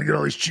 I got to get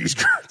all these cheese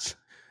curds.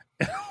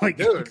 Like,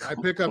 dude, I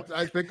pick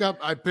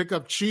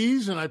up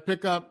cheese, and I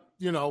pick up,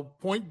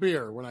 point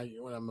beer when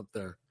I'm up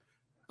there.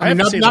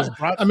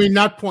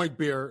 Not point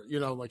beer,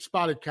 like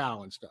Spotted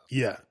Cow and stuff.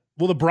 Yeah.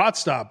 Well, the Brat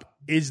Stop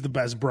is the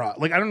best brat.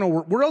 Like, I don't know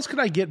where else could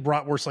I get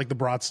bratwurst like the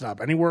Brat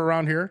Stop? Anywhere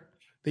around here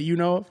that you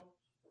know of?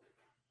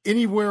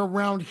 Anywhere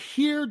around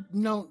here?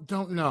 No,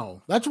 don't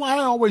know. That's why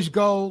I always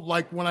go,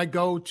 like when I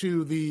go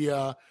to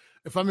the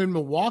if I'm in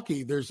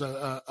Milwaukee, there's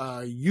a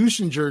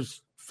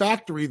Usinger's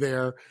factory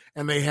there,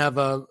 and they have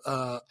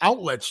a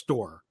outlet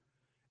store.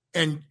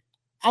 And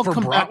I'll for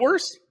come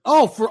bratwurst?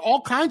 Back. For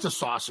all kinds of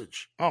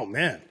sausage. Oh,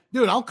 man.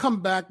 Dude, I'll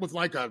come back with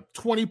like a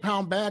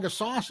 20-pound bag of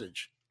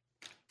sausage.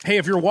 Hey,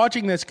 if you're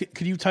watching this,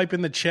 could you type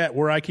in the chat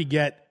where I could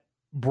get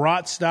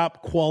Brat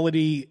Stop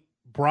quality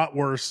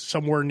bratwurst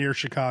somewhere near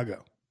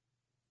Chicago?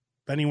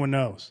 If anyone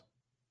knows.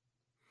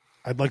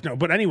 I'd like to know.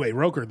 But anyway,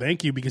 Roker,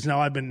 thank you, because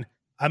now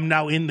I'm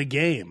now in the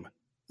game.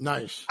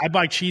 Nice. I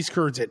buy cheese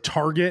curds at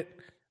Target.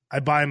 I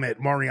buy them at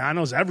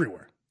Mariano's,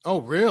 everywhere.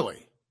 Oh,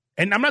 really?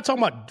 And I'm not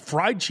talking about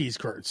fried cheese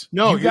curds.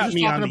 No, you got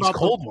me on these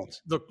cold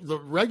ones. The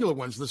regular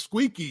ones, the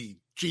squeaky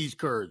cheese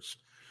curds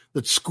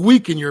that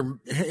squeak in your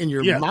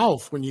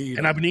mouth when you eat them.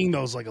 And I've been eating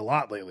those like a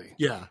lot lately.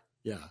 Yeah.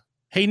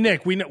 Hey,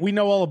 Nick, we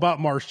know all about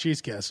Marsh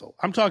Cheese Castle.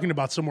 I'm talking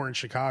about somewhere in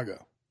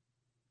Chicago.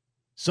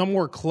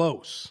 Somewhere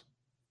close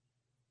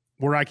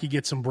where I could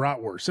get some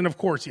bratwurst. And of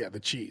course, the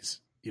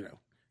cheese,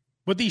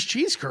 But these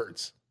cheese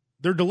curds,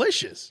 they're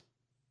delicious.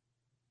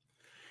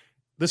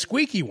 The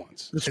squeaky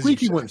ones.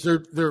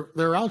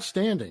 They're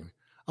outstanding.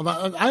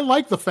 I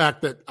like the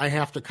fact that I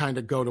have to kind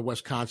of go to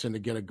Wisconsin to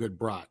get a good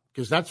brat,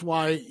 because that's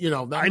why,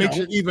 that makes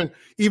it even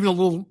a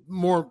little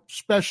more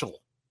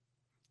special.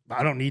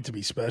 I don't need to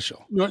be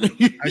special. You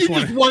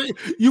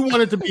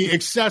want it to be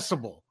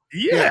accessible.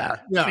 Yeah.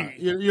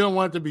 You don't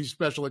want it to be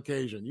special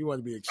occasion. You want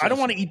it to be accessible. I don't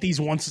want to eat these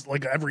once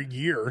like every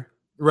year.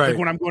 Right. Like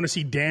when I'm going to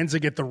see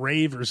Danzig at the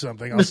rave or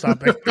something, I'll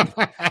stop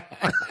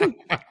eating.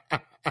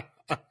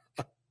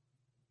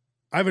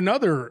 I have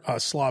another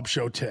slob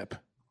show tip.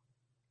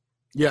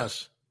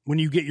 Yes. When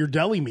you get your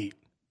deli meat,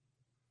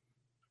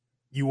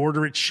 you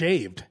order it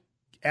shaved.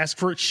 ask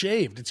for it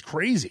shaved. It's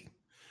crazy.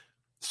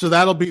 So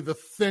that'll be the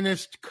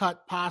thinnest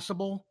cut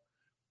possible,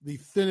 the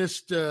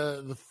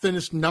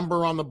thinnest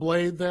number on the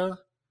blade there.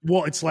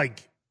 Well, it's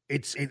like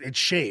it's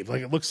shaved.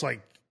 Like it looks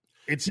like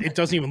it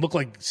doesn't even look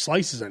like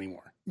slices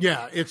anymore.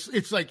 Yeah,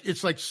 it's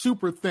like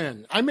super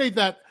thin. I made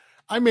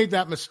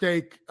that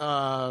mistake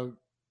about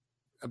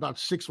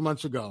 6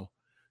 months ago.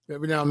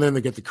 Every now and then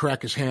they get the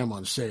Crackers ham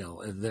on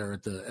sale there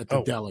at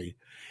the deli,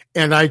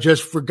 and I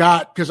just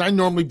forgot because I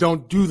normally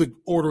don't do the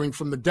ordering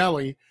from the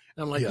deli.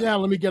 And I'm like,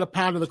 let me get a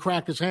pound of the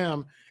Crackers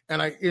ham, and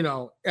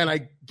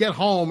I get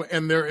home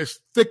and they're as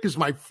thick as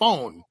my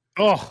phone.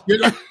 Oh,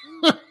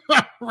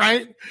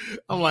 right.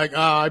 I'm like,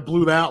 I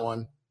blew that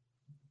one.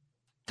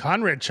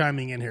 Conrad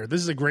chiming in here.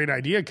 This is a great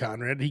idea,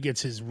 Conrad. He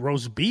gets his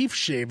roast beef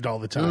shaved all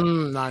the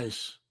time.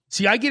 Nice.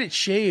 See, I get it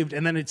shaved,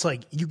 and then it's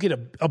like you get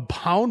a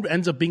pound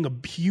ends up being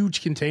a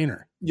huge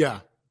container.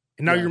 Yeah.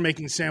 And now you're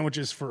making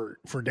sandwiches for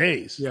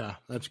days. Yeah,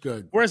 that's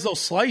good. Whereas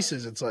those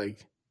slices, it's like,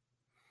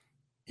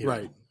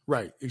 right,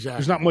 exactly.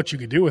 There's not much you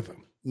could do with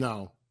them.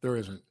 No, there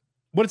isn't.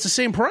 But it's the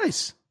same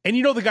price. And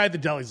you know the guy at the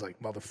deli's like,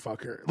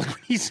 motherfucker, like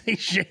when you say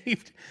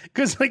shaved,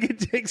 because like it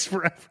takes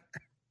forever.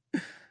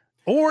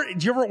 Or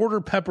do you ever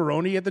order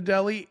pepperoni at the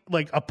deli?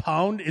 Like a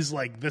pound is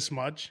like this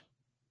much.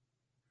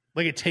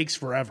 Like it takes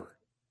forever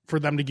for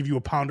them to give you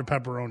a pound of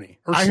pepperoni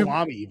or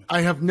salami. Even.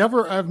 I've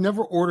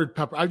never ordered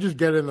pepper. I just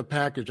get it in the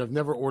package. I've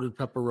never ordered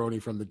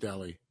pepperoni from the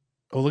deli.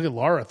 Oh, look at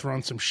Laura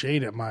throwing some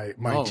shade at my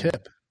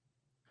tip.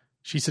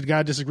 She said,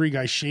 "God, disagree,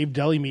 guys. Shaved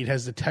deli meat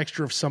has the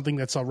texture of something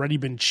that's already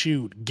been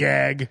chewed."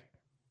 Gag.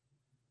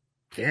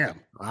 Damn.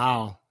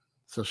 Wow.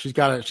 So she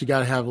got to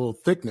have a little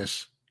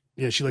thickness.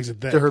 Yeah, she likes it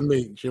thick. To her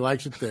meat. She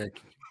likes it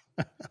thick.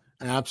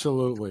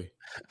 Absolutely.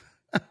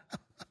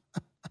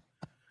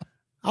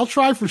 I'll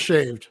try for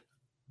shaved.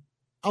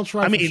 I'll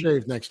try for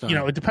shaved next time.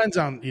 It depends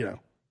on,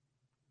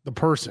 the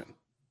person.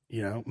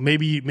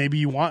 Maybe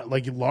you want,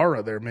 like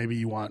Laura there, maybe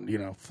you want,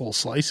 full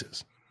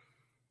slices.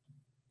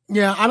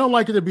 Yeah, I don't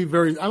like it to be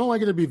very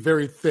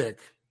thick.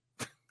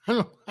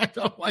 I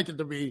don't like it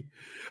to be.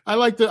 I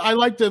like to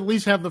at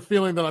least have the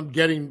feeling that I'm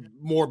getting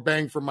more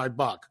bang for my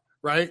buck,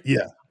 right?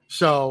 Yeah.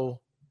 So,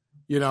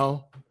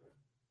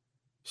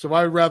 so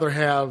I'd rather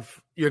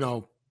have,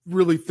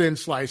 really thin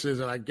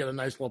slices, and I get a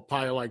nice little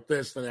pile like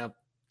this than have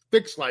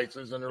thick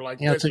slices and they're like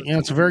this.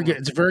 It's a very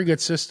good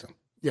system.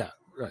 Yeah,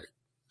 right.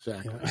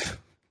 Exactly.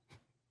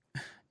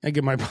 I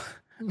get my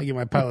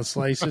pile of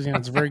slices,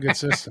 it's a very good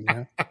system,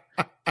 man.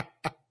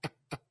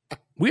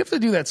 We have to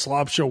do that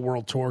Slob Show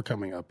World Tour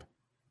coming up.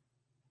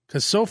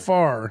 Because so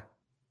far,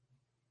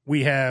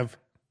 we have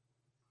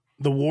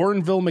the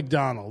Warrenville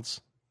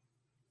McDonald's.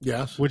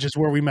 Yes. Which is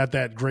where we met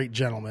that great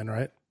gentleman,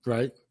 right?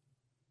 Right.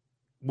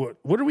 What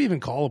do we even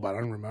call about?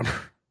 I don't remember.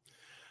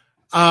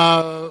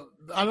 I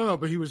don't know,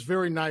 but he was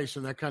very nice,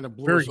 and that kind of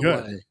blew very us good.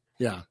 Away.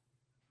 Yeah.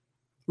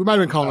 We might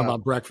have been calling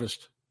about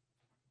breakfast.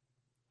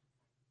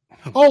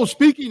 Oh,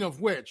 speaking of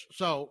which,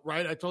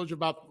 right, I told you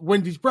about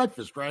Wendy's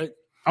breakfast, right?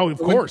 Oh, of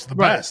course, the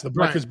best, the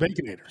breakfast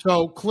baconator.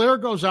 So Claire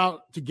goes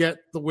out to get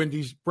the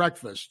Wendy's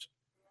breakfast.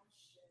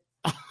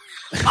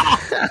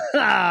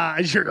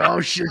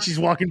 Oh shit, she's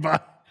walking by.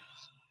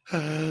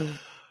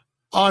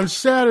 On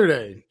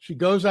Saturday, she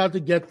goes out to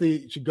get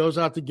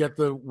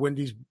the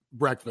Wendy's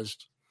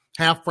breakfast,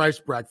 half price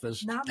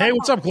breakfast. Hey,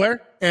 what's up,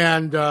 Claire?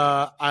 And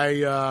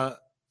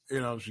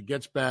she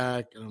gets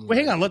back. And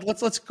hang on.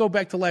 Let's go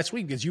back to last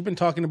week because you've been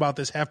talking about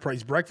this half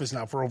price breakfast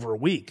now for over a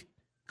week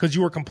because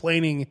you were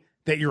complaining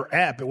that your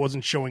app, it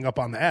wasn't showing up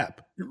on the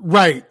app.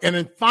 Right. And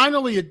then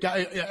finally,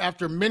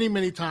 after many,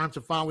 many times,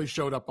 it finally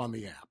showed up on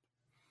the app.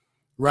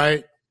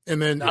 Right.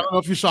 And then I don't know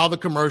if you saw the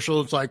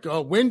commercial. It's like,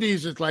 oh,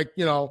 Wendy's. It's like,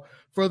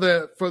 for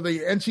the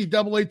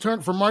NCAA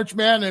turn for March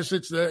Madness,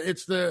 it's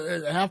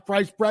the half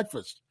price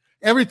breakfast.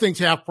 Everything's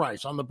half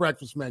price on the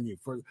breakfast menu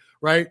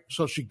right.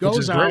 So she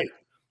goes out,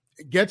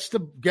 gets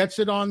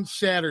it on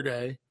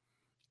Saturday,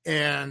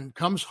 and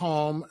comes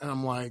home. And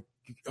I'm like,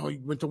 oh,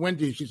 you went to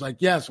Wendy's? She's like,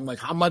 yes. I'm like,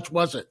 how much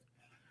was it?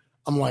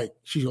 I'm like,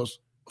 she goes,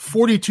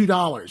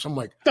 $42. I'm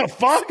like, the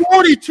fuck?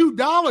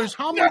 $42?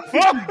 How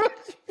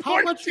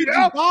much did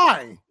you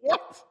buy?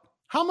 What?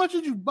 How much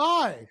did you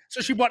buy?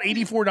 So she bought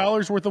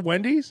 $84 worth of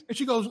Wendy's? And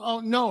she goes, oh,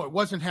 no, it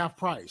wasn't half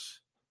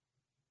price.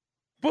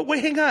 But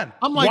wait, hang on.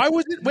 I'm like, why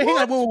was it? Wait, hang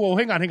on. Whoa,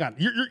 hang on.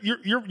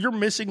 You're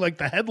missing like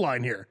the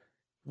headline here.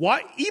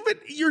 Why even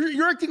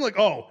you're acting like,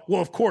 oh,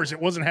 well, of course it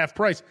wasn't half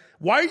price.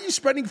 Why are you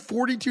spending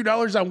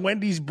 $42 on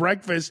Wendy's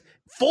breakfast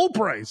full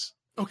price?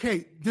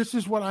 Okay, this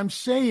is what I'm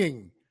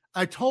saying.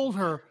 I told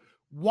her,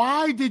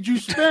 why did you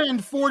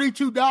spend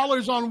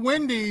 $42 on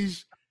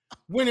Wendy's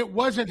when it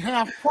wasn't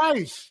half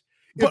price?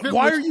 But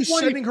why are you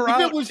sending her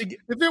out?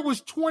 If it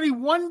was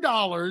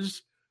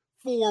 $21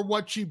 for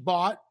what she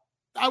bought,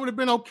 I would have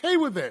been okay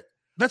with it.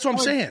 That's what I'm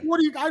saying.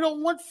 I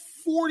don't want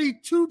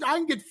 $42. I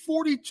can get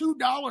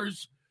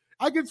 $42.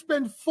 I could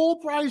spend full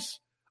price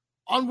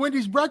on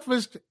Wendy's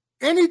breakfast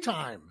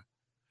anytime.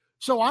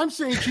 So I'm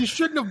saying she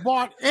shouldn't have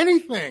bought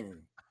anything.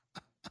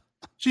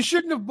 She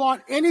shouldn't have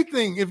bought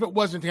anything if it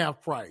wasn't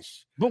half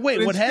price. But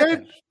wait, what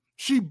happened?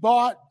 She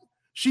bought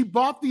She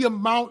bought the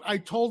amount I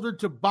told her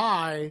to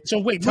buy. So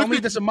wait, tell me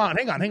this amount.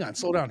 Hang on.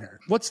 Slow down here.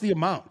 What's the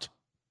amount?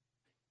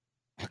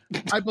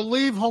 I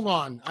believe. Hold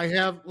on.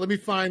 Let me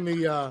find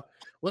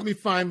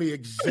the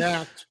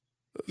exact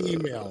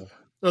email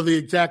or the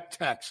exact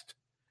text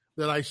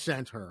that I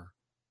sent her.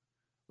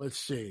 Let's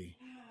see.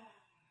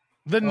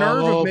 The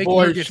nerve of making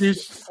her get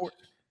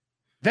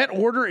that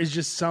order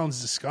just sounds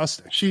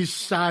disgusting. She's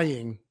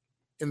sighing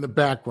in the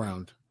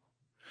background.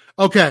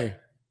 Okay.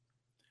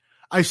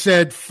 I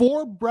said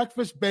 4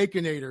 breakfast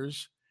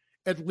Baconators,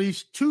 at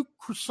least 2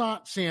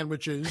 croissant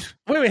sandwiches.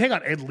 Wait, hang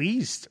on. At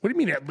least? What do you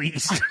mean at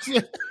least?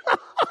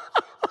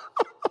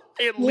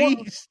 At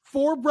least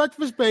 4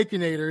 breakfast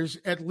Baconators,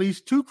 at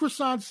least 2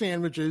 croissant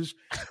sandwiches,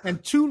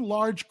 and 2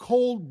 large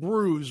cold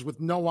brews with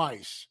no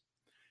ice.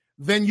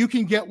 Then you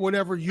can get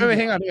whatever you want.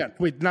 Hang on.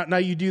 Wait, now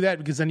you do that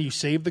because then you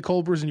save the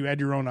cold brews and you add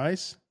your own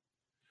ice?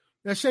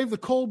 I save the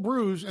cold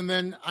brews, and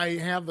then I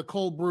have the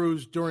cold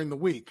brews during the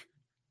week.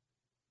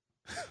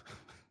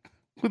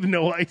 With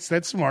no ice.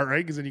 That's smart,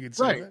 right? Because then you can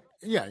save it.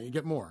 Yeah, you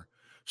get more.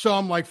 So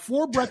I'm like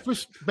 4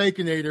 breakfast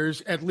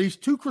Baconators, at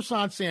least 2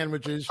 croissant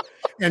sandwiches,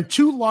 and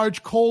 2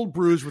 large cold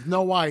brews with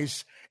no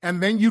ice,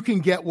 and then you can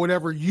get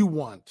whatever you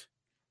want.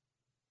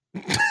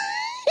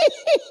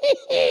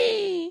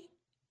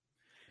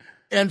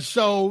 And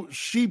so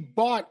she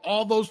bought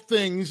all those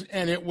things,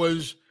 and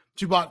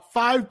she bought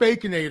 5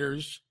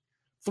 Baconators,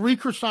 3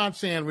 croissant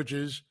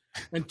sandwiches,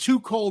 and 2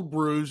 cold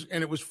brews,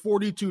 and it was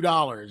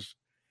 $42,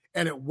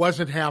 and it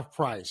wasn't half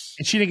price.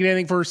 And she didn't get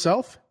anything for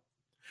herself?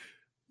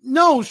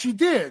 No, she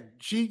did.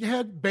 She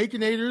had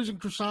Baconators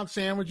and croissant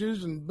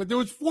sandwiches, but there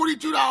was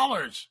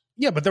 $42.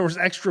 Yeah, but there was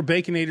extra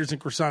Baconators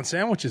and croissant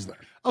sandwiches there.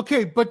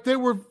 Okay, but there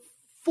were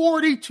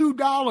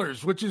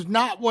 $42, which is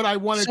not what I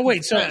wanted. So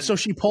wait, so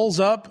she pulls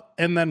up,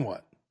 and then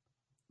what?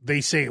 They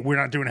say we're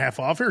not doing half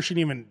off here. She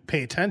didn't even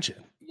pay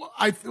attention.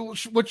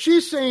 What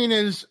she's saying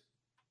is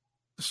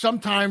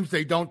sometimes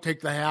they don't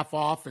take the half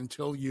off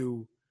until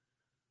you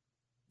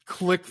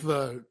click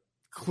the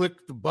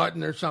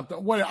button or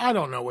something. What, I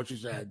don't know what she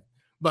said,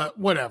 but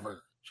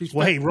whatever.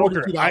 Well, hey,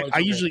 Roker, I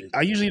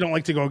usually don't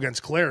like to go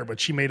against Claire,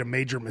 but she made a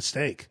major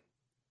mistake.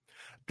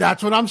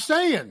 That's what I'm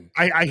saying.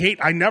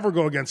 I never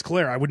go against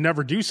Claire. I would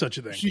never do such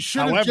a thing. She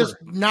should have just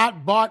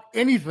not bought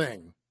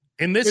anything.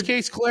 In this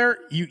case, Claire,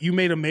 you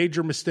made a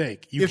major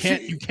mistake. You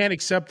can't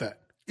accept that.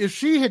 If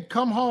she had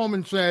come home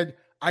and said,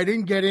 I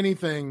didn't get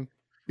anything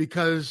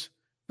because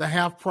the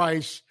half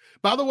price,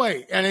 by the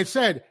way, and it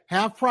said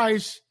half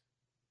price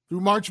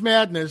through March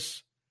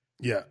Madness.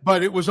 Yeah.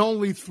 But it was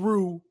only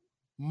through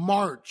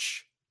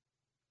March.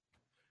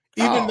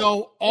 Even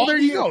though all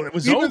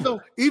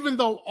even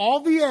though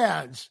all the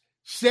ads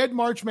said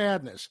March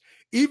Madness,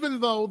 even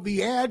though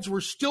the ads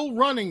were still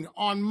running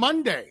on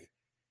Monday,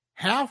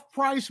 half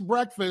price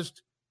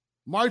breakfast,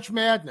 March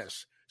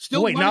Madness,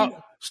 still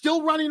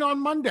running on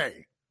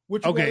Monday,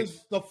 which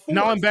was the 4th.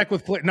 Now I'm back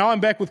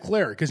with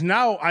Claire because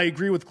now I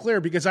agree with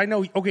Claire because I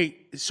know. Okay,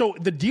 so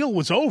the deal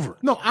was over.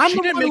 No,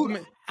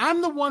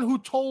 I'm the one who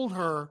told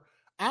her.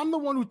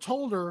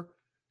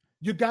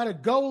 You got to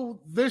go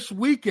this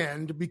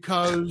weekend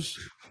because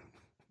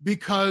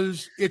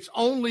it's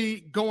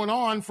only going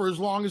on for as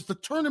long as the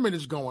tournament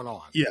is going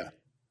on. Yeah.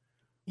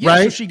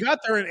 Right. So she got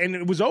there and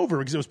it was over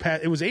because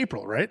it was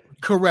April, right?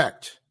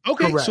 Correct.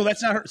 Okay. Correct. So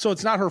that's not her. So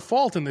it's not her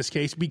fault in this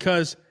case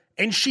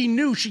and she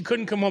knew she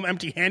couldn't come home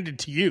empty-handed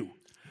to you.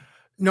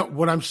 No,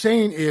 what I'm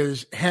saying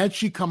is, had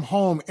she come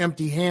home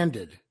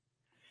empty-handed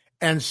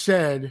and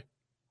said,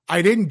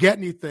 I didn't get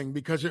anything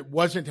because it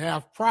wasn't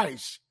half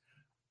price,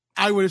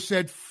 I would have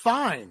said,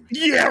 fine.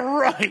 Yeah,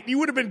 right. You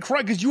would have been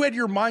crying because you had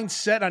your mind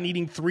set on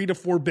eating 3 to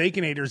 4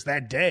 Baconators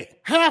that day.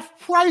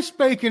 Half price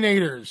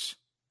Baconators.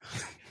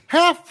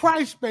 Half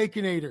price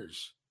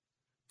Baconators.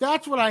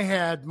 That's what I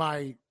had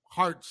my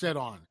heart set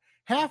on.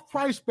 Half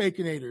price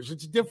Baconators.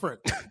 It's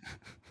different.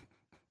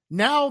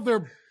 Now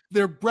their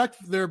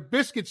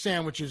biscuit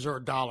sandwiches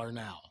are $1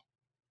 now.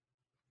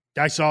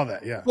 I saw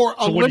that, yeah.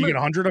 So what, do you get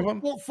 100 of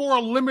them? For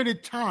a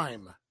limited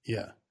time.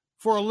 Yeah.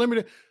 For a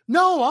limited...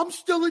 No, I'm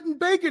still eating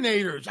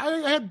Baconators.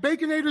 I had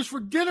Baconators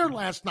for dinner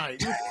last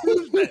night. It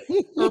was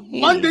Tuesday. Or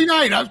Monday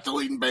night, I'm still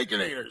eating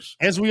Baconators.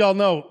 As we all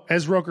know,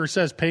 as Roker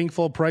says, paying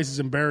full price is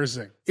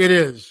embarrassing. It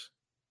is.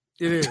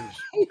 It is.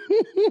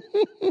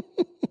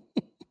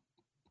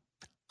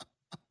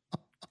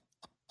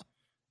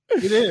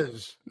 It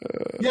is.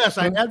 Yes,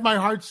 I had my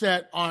heart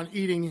set on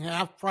eating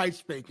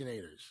half-price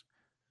Baconators.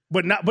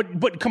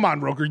 But come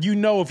on, Roker. You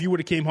know if you would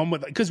have came home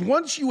with it. Because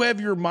once you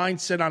have your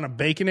mind set on a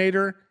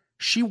Baconator,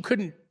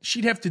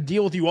 she'd have to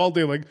deal with you all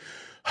day. Like,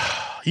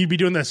 you'd be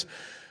doing this.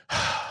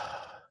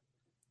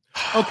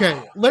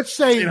 Okay, let's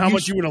say. And how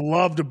much you would have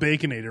loved a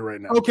Baconator right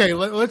now. Okay,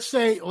 let's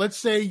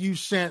say you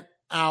sent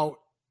out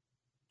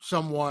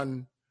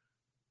someone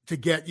to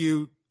get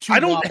you I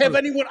don't have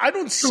anyone. I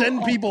don't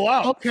send people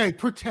out. Okay,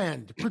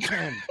 pretend.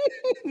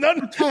 None.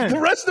 Pretend. The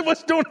rest of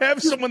us don't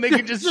have someone they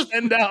can just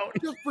send out.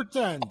 Just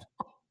pretend.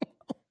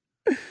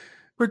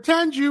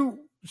 Pretend you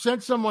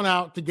sent someone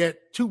out to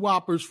get 2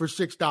 Whoppers for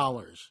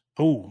 $6.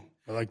 Oh,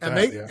 I like and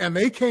that. and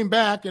they came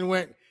back and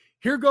went,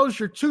 "Here goes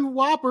your 2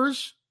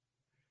 Whoppers."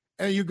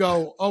 And you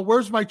go, "Oh,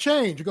 where's my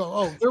change?" You go,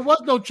 "Oh, there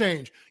was no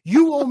change.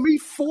 You owe me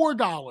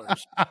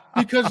 $4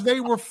 because they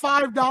were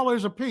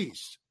 $5 a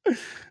piece."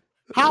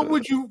 How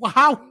would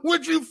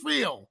you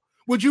feel?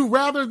 Would you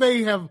rather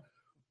they have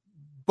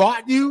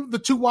bought you the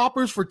 2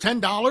 Whoppers for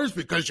 $10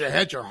 because you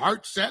had your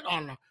heart set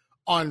on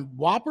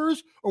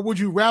Whoppers, or would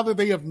you rather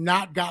they have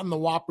not gotten the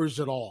Whoppers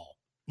at all?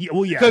 Yeah,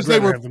 well, yeah, because they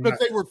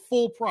were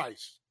full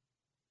price.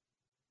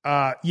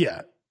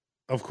 Yeah,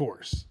 of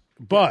course.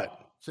 But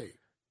see,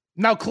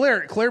 now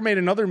Claire made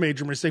another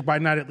major mistake by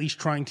not at least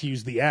trying to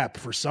use the app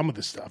for some of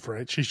the stuff,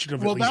 right? She should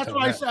have. Well, at least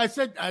that's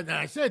what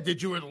I said.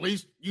 Did you at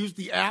least use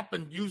the app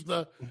and use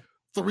the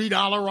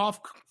 $3 off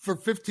for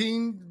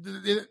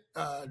 15?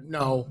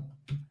 No,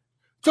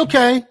 it's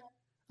okay.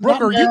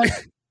 Brooke, are you?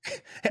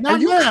 Not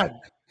mad.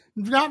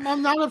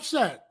 I'm not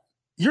upset.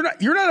 You're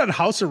not on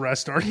house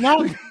arrest, are you?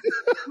 No,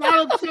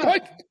 not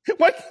upset.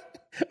 What?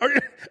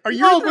 Are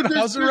you on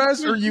house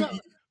arrest, or you?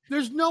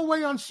 There's no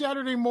way on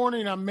Saturday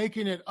morning I'm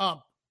making it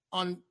up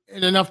in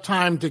enough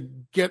time to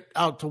get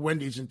out to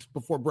Wendy's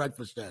before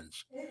breakfast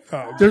ends.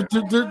 Oh,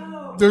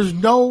 there's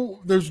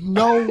no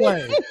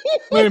way.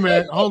 Wait a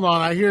minute, hold on.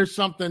 I hear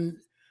something.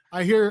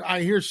 I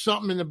hear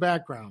something in the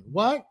background.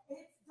 What?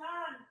 It's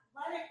done.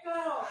 Let it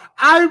go.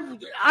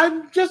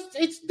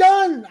 It's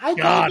done.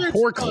 God,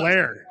 poor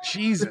Claire.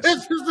 Jesus.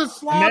 This is the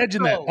slop.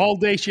 Imagine that all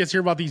day she has to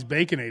hear about these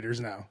Baconators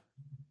now.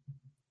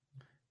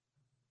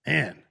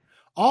 Man.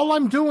 All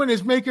I'm doing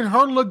is making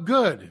her look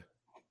good.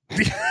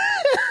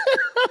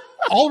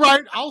 All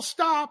right, I'll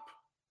stop.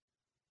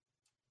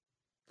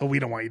 Oh, we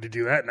don't want you to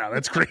do that now.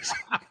 That's crazy.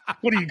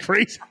 What are you,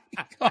 crazy?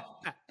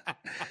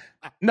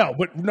 No,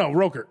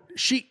 Roker.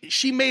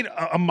 She made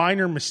a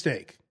minor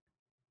mistake,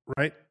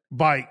 right?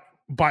 By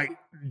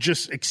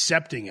just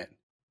accepting it.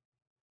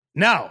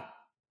 Now,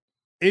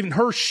 in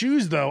her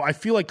shoes, though, I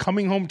feel like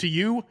coming home to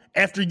you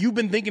after you've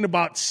been thinking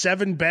about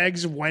 7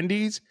 bags of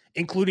Wendy's,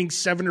 including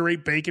 7 or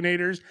 8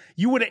 Baconators,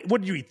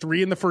 what did you eat?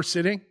 3 in the first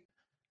sitting?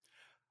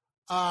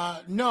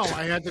 No,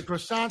 I had the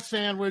croissant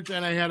sandwich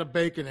and I had a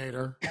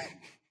Baconator.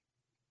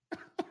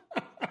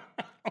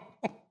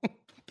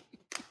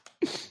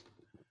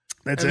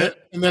 That's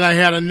it? And then I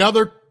had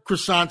another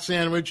croissant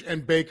sandwich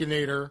and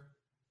Baconator.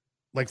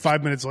 Like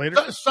 5 minutes later?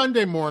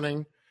 Sunday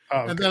morning.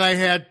 Oh, okay. And then I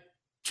had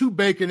 2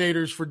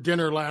 Baconators for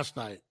dinner last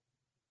night.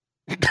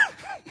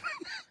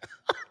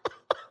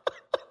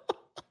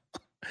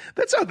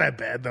 That's not that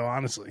bad, though,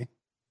 honestly.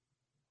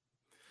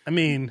 I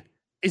mean,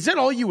 is that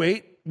all you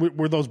ate?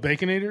 Were those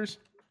Baconators?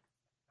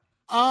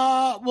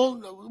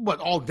 Well, what,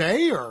 all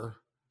day or?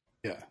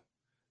 Yeah.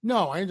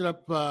 No, I ended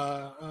up,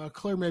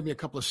 Claire made me a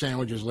couple of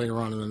sandwiches later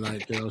on in the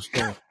night.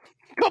 Still. A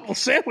couple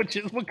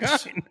sandwiches? What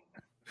kind?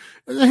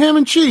 The ham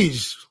and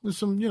cheese with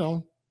some,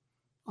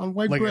 on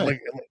white bread.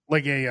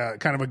 Like a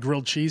kind of a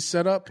grilled cheese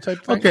setup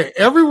type thing? Okay,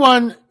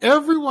 everyone's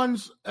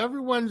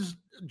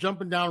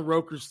jumping down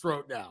Roker's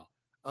throat now,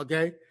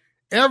 okay?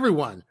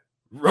 Everyone.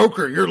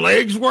 Roker, your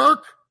legs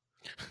work?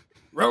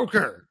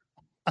 Roker.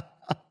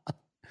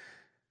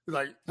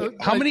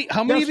 How many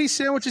of these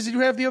sandwiches did you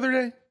have the other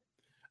day?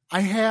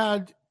 I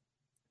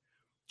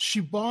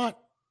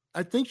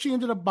think she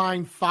ended up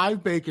buying 5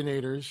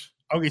 Baconators.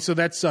 Okay, so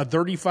that's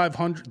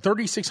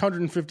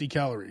 3,650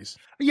 calories.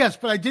 Yes,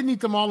 but I didn't eat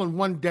them all in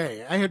one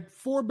day. I had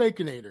 4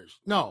 Baconators.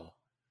 No.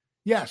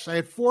 Yes, I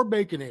had 4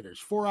 Baconators,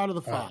 4 out of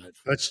the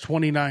 5. That's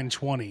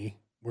 2,920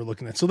 we're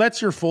looking at. So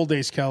that's your full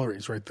day's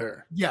calories right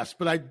there. Yes,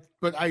 but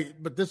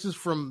this is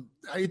I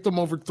ate them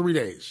over 3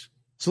 days.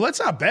 So that's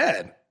not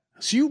bad.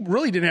 So you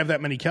really didn't have that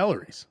many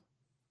calories.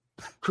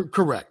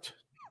 Correct.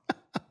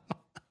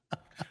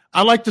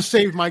 I like to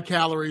save my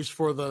calories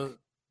for the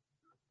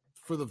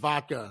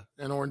vodka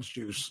and orange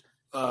juice.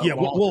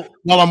 While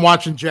I'm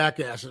watching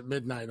Jackass at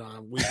midnight on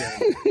a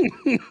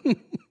weekend.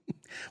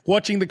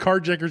 Watching the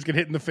carjackers get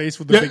hit in the face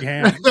with the big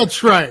hand.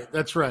 That's right. You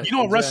know, exactly.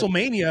 At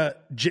WrestleMania,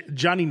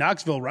 Johnny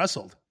Knoxville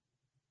wrestled,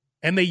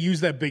 and they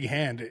used that big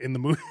hand in the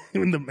movie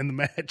in the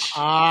match.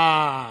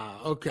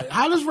 Ah, okay.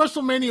 How does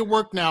WrestleMania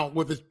work now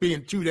with it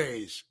being 2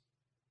 days?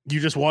 You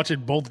just watch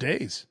it both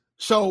days.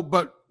 So,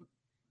 but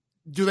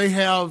do they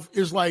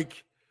is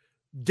like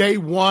day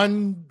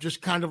 1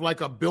 just kind of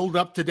like a build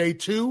up to day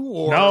 2,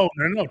 or no?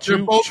 They're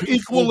both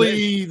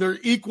equally. They're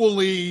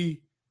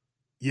equally.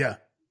 Yeah.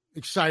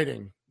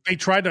 Exciting. They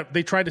tried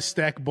to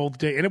stack both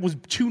days, and it was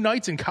 2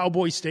 nights in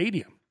Cowboy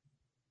Stadium.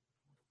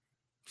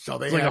 So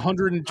they had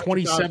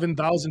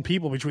 127,000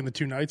 people between the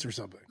 2 nights or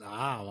something.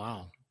 Ah,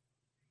 wow.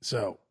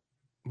 So,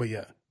 but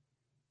yeah.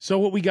 So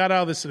what we got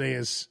out of this today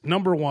is,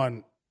 number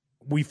 1,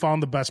 we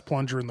found the best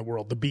plunger in the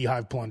world, the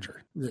Beehive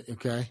plunger.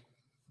 Okay.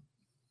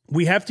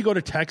 We have to go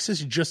to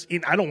Texas.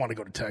 I don't want to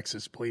go to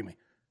Texas, believe me,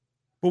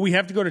 but we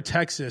have to go to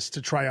Texas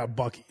to try out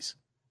Buc-ee's.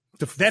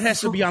 That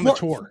has to be on the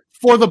tour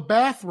for the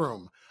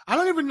bathroom. I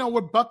don't even know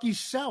what Buc-ee's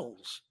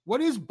sells.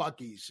 What is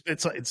Buc-ee's?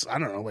 It's I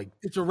don't know, like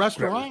it's a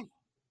restaurant.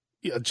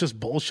 Yeah, it's just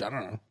bullshit. I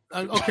don't know.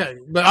 Okay,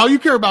 but all you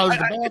care about is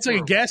the bathroom. It's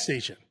like a gas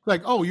station.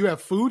 Like, oh, you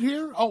have food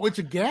here? Oh, it's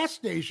a gas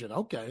station.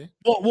 Okay.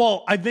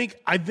 Well, I think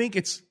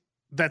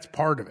that's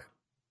part of it.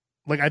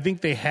 Like, I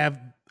think they have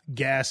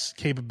gas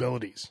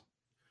capabilities.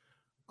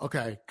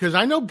 Okay, because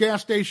I know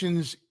gas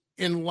stations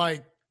in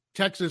like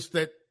Texas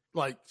that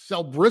like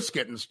sell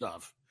brisket and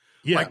stuff.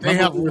 Yeah, like they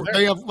have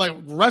like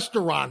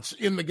restaurants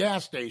in the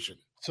gas station.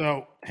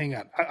 So hang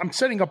on, I'm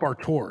setting up our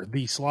tour,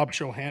 the Slob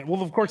Show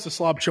Well, of course, the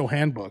Slob Show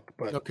handbook,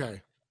 but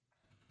okay.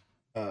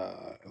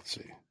 Let's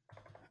see,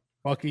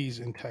 Buc-ee's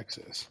in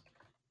Texas.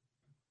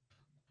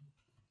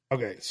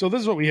 Okay, so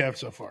this is what we have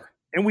so far,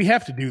 and we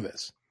have to do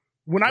this.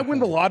 When I win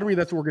the lottery,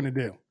 that's what we're going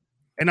to do,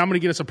 and I'm going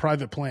to get us a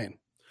private plane.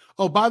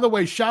 Oh, by the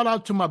way, shout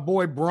out to my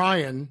boy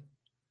Brian,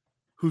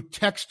 who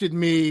texted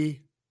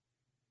me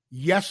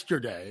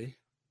yesterday.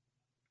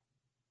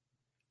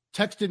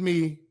 Texted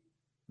me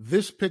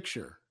this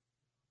picture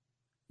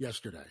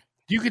yesterday.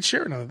 You could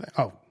share another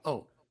thing.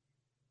 Oh.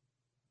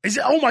 Is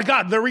it? Oh my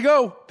God! There we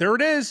go. There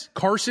it is.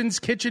 Carson's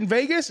Kitchen,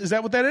 Vegas. Is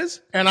that what that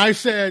is? And I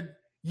said,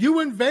 "You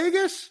in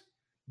Vegas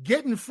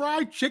getting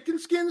fried chicken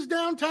skins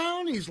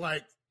downtown?" He's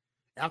like,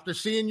 "After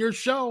seeing your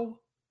show."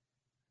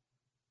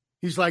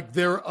 He's like,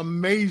 "They're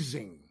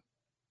amazing."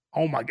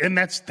 Oh my! And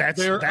that's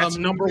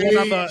number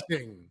one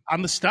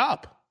on the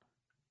stop.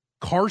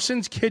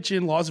 Carson's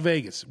Kitchen, Las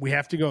Vegas. We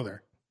have to go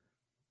there.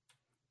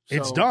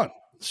 It's done.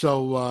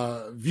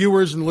 So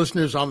viewers and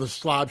listeners on the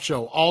Slob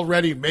Show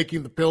already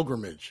making the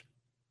pilgrimage.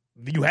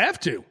 You have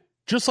to.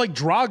 Just like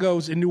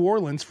Drago's in New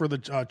Orleans for the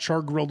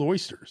char-grilled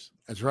oysters.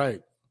 That's right.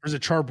 Or is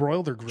it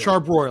char-broiled or grilled?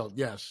 Char-broiled,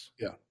 yes.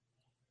 Yeah.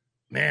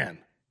 Man.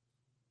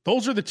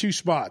 Those are the two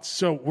spots.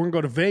 So we're going to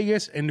go to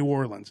Vegas and New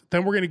Orleans.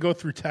 Then we're going to go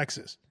through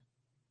Texas.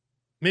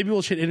 Maybe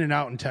we'll hit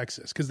In-N-Out in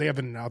Texas because they have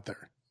In-N-Out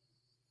there.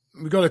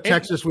 We go to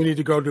Texas. We need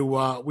to go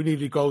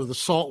to the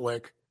Salt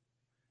Lick,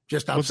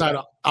 just outside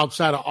of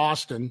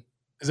Austin.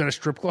 Is that a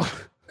strip club?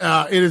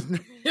 It is.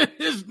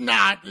 It is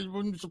not. It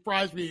wouldn't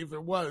surprise me if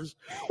it was,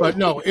 but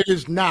no, it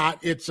is not.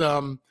 It's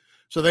so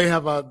they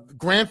have a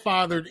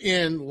grandfathered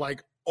in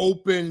like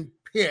open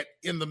pit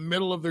in the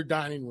middle of their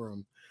dining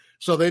room.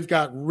 So they've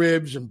got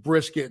ribs and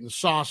brisket and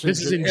sausage.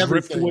 This is in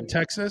Driftwood,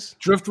 Texas.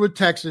 Driftwood,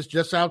 Texas,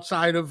 just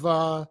outside of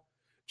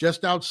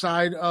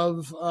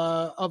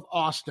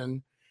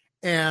Austin,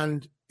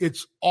 and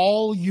it's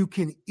all you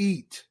can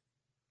eat.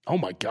 Oh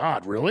my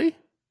God! Really?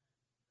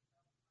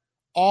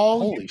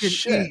 Holy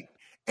shit. Eat.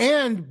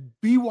 And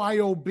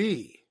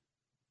BYOB.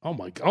 Oh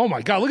my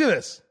God, look at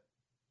this.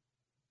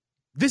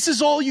 This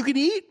is all you can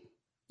eat?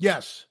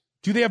 Yes.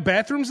 Do they have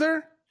bathrooms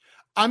there?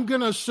 I'm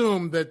going to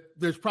assume that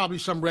there's probably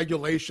some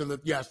regulation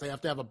that, yes, they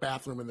have to have a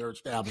bathroom in their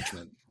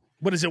establishment.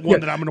 But is it one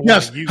that I'm going to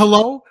want to use?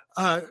 Hello?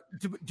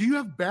 Do you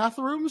have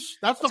bathrooms?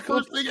 That's the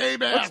first thing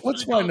Abe asked.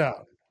 Let's find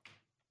out.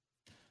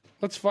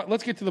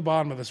 Let's get to the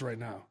bottom of this right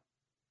now.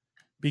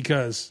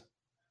 Because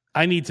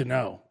I need to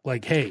know,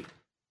 like, hey,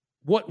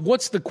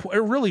 what's the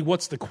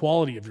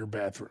quality of your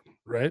bathroom,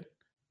 right?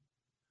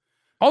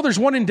 Oh, there's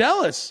one in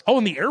Dallas. Oh,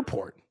 in the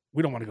airport.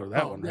 We don't want to go to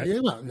that one, right? Yeah,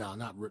 no,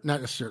 not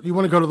necessarily. You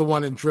want to go to the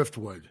one in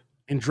Driftwood.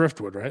 In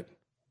Driftwood, right?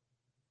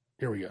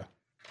 Here we go.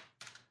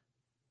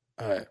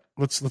 All right,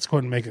 let's go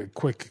ahead and make a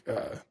quick.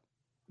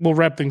 We'll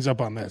wrap things up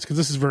on this because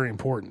this is very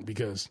important.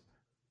 Because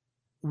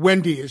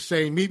Wendy is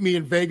saying, "Meet me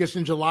in Vegas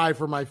in July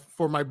for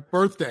my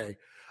birthday."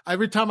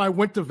 Every time I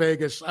went to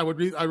Vegas, I would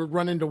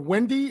run into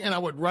Wendy and I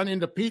would run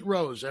into Pete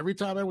Rose every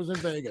time I was in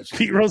Vegas.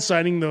 Pete Rose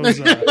signing those.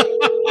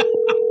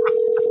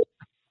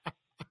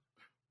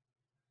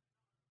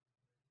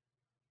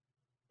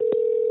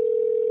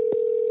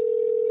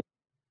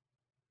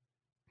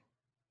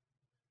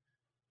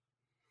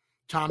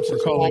 Tom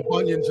says Paul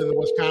Bunyan's in the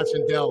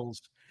Wisconsin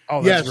Dells.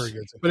 Oh, that's very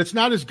good. But it's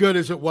not as good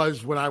as it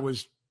was when I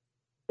was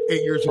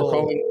 8 years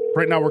old.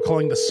 Right now, we're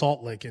calling the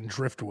Salt Lake in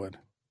Driftwood.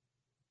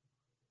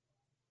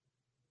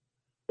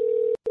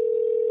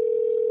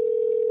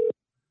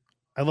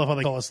 I love how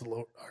they call us the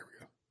low.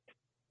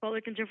 Salt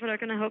Lake and Driftwood, how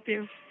can I help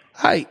you?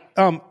 Hi.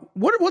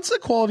 What's the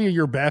quality of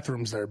your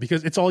bathrooms there?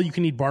 Because it's all you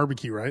can eat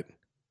barbecue, right?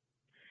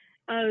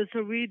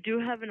 So we do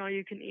have an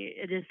all-you-can-eat.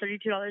 It is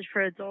 $32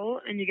 per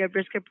adult, and you get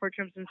brisket, pork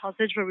ribs, and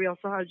sausage, but we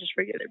also have just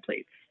regular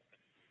plates.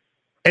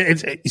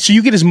 So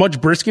you get as much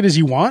brisket as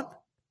you want?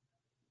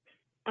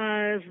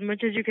 As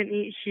much as you can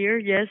eat here,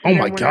 yes. Oh,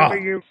 my God.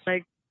 Whenever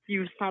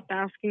you stop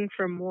asking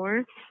for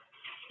more,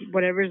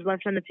 whatever is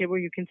left on the table,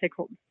 you can take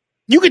home.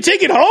 You can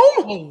take it home?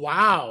 Oh,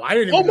 wow. I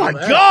didn't even know that. Oh,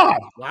 my God.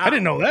 Wow. I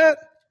didn't know that.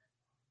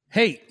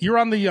 Hey, you're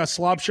on the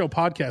Slob Show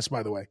podcast,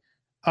 by the way.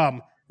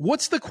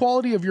 What's the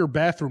quality of your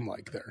bathroom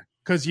like there?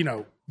 Because,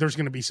 there's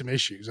going to be some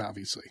issues,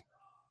 obviously.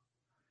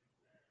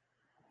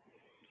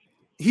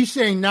 He's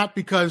saying not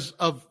because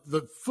of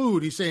the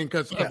food. He's saying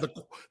because of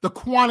the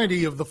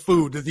quantity of the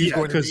food that he's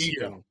going to be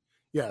eating.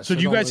 Yeah. So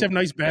do you guys have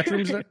nice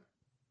bathrooms there?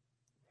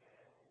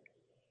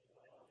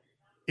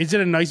 Is it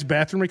a nice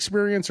bathroom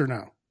experience or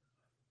no?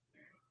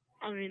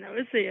 I mean, I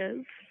would say yes.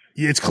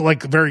 Yeah, it's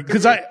like very,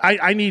 because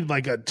I need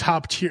like a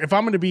top tier. If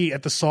I'm going to be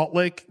at the Salt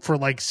Lake for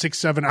like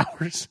 6-7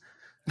 hours,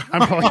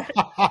 I'm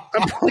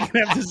probably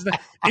gonna have to.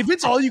 If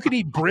it's all you can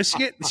eat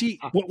brisket, see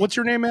what's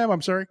your name, ma'am?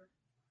 I'm sorry.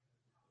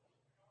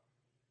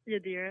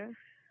 Yadira.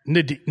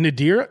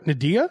 Nadia?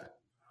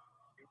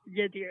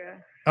 Yadira.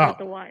 Oh. With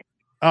the Y.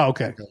 Oh,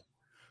 okay.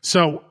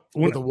 So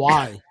with a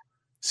Y.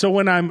 So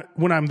when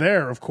I'm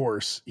there, of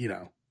course,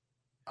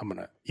 I'm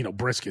gonna,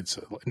 brisket's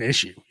an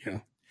issue,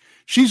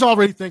 She's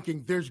already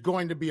thinking there's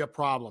going to be a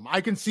problem.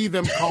 I can see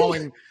them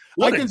calling.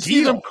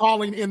 See them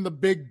calling in the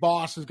big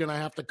boss is going to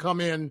have to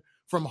come in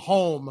from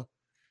home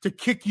to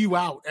kick you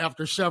out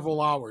after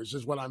several hours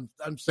is what I'm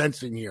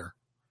sensing here.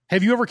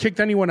 Have you ever kicked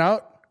anyone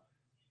out?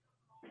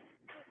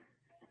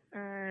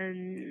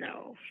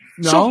 No.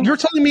 So you're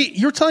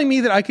telling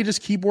me that I could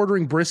just keep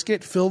ordering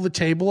brisket, fill the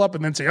table up,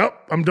 and then say, "Oh,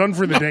 I'm done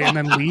for the day," and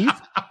then leave?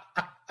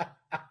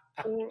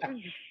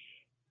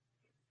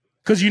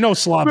 Because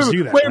slobs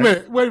do that. Wait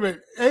a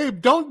minute.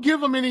 Abe, don't give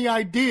them any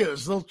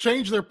ideas. They'll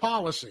change their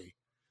policy.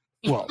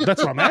 Well,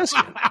 that's what I'm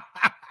asking.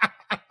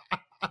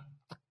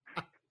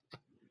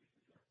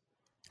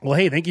 Well,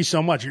 hey, thank you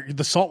so much.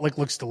 The Salt Lick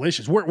looks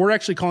delicious. We're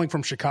actually calling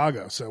from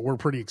Chicago, so we're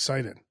pretty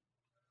excited.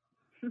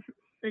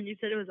 And you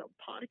said it was a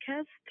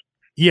podcast?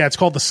 Yeah, it's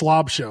called The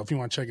SLOB Show, if you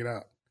want to check it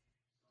out.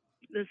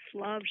 The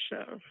SLOB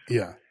Show.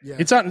 Yeah.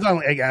 It's on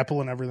Egg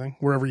Apple and everything,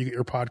 wherever you get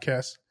your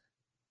podcasts.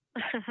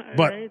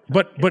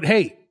 But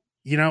hey,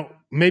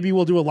 maybe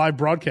we'll do a live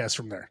broadcast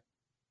from there.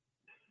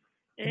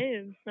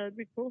 Hey, that'd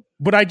be cool.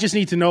 But I just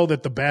need to know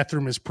that the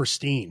bathroom is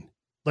pristine.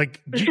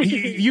 Like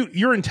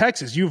you're in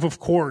Texas. You've of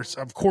course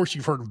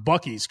you've heard of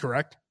Buc-ee's,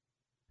 correct?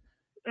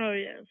 Oh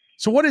yes.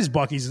 So what is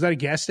Buc-ee's? Is that a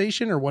gas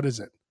station or what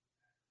is it?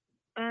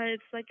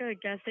 It's like a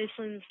gas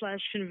station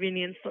 /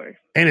 convenience store.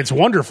 And it's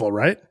wonderful,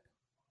 right?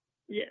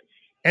 Yes.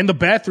 And the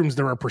bathrooms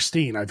there are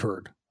pristine, I've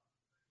heard.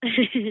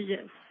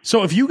 Yes.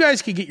 So if you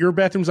guys could get your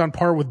bathrooms on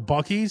par with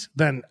Buc-ee's,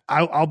 then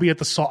I'll be at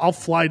the Salt. I'll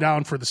fly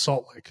down for the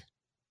Salt Lick.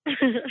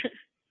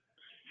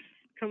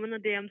 Come on the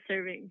day I'm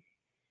serving.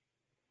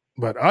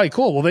 But all right,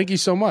 cool. Well, thank you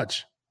so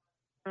much.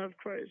 Of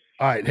course.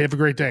 All right, have a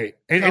great day.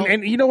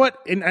 And you know what?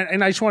 And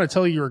I just want to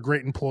tell you, you're a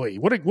great employee.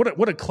 What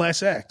a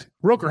class act,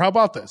 Roker. How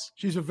about this?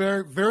 She's a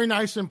very, very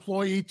nice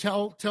employee.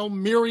 Tell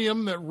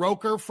Miriam that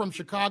Roker from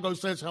Chicago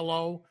says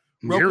hello.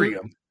 Roker,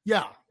 Miriam.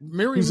 Yeah,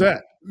 Miriam. Who's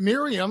that?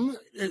 Miriam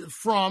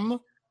from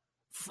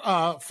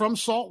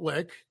Salt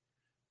Lick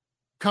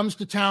comes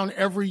to town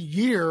every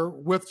year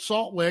with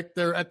Salt Lick.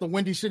 They're at the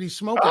Windy City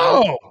Smokeout.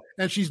 Oh,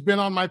 and she's been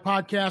on my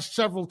podcast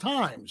several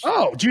times.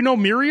 Oh, do you know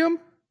Miriam?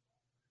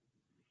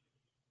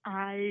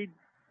 I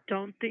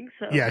don't think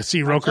so. Yeah, I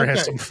see Roker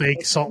has some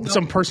fake salt,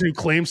 some person who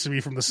claims to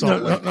be from the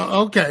Salt Lake.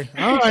 No, okay.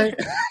 All right.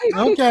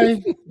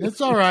 Okay. It's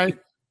all right.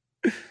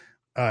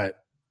 All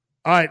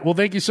right. Well,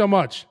 thank you so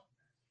much.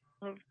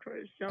 Of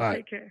course. Y'all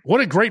take care.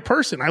 What a great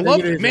person. I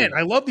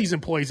love these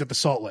employees at the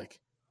Salt Lake.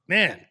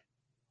 Man.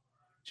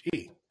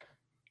 Gee.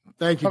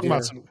 Thank you,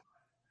 dear.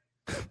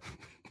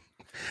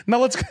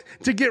 Now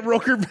to get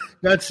Roker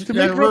make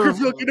Roker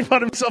feel good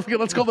about himself again.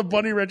 Let's call the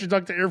Bunny Ranch and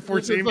talk to Air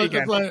Force Amy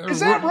again.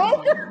 Is that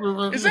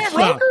Roker? Is that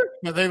Roker?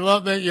 Yeah, they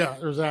love that. Yeah,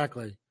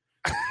 exactly.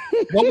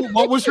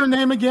 what was her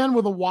name again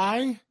with a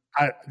Y?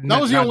 That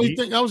was the only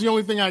thing. That was the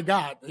only thing I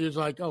got. He was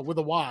like, "Oh, with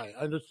a Y."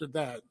 I understood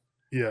that.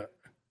 Yeah,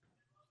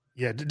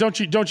 yeah.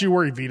 Don't you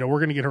worry, Vito.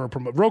 We're gonna get her a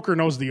promote. Roker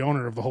knows the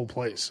owner of the whole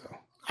place. So.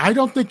 I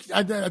don't think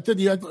I said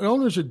the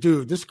owner's a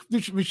dude.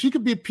 She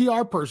could be a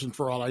PR person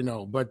for all I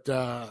know. But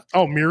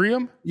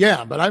Miriam?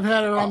 Yeah, but I've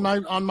had her on my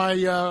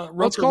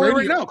let's call her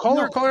right now. Call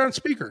her on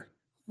speaker.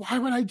 Why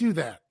would I do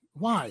that?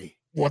 Why?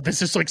 Well,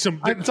 this is like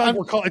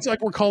it's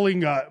like we're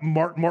calling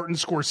Martin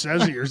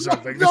Scorsese or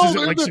something. This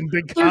isn't like some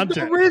big content.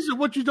 There's no reason.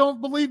 What, you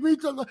don't believe me?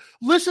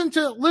 Listen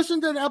to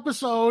an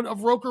episode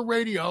of Roker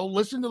Radio.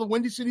 Listen to the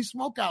Windy City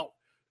Smokeout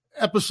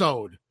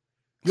episode.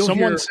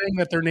 Someone's saying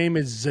that their name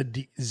is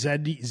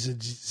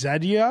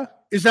Zadia.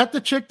 Is that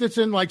the chick that's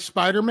in like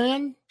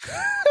Spider-Man?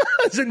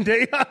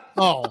 Zendaya.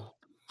 Oh,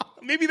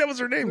 maybe that was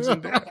her name.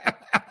 Zendaya.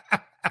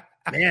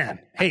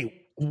 Man,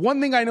 hey,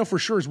 one thing I know for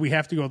sure is we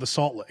have to go to the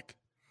Salt Lake.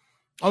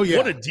 Oh yeah,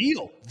 what a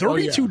deal!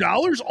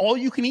 $32, all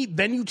you can eat.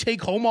 Then you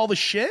take home all the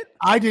shit.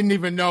 I didn't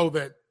even know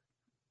that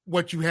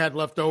what you had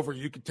left over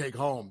you could take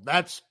home.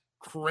 That's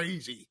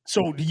crazy.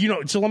 So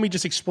let me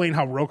just explain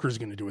how Roker's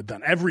going to do it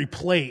then. Every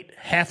plate,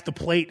 half the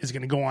plate is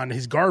going to go on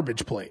his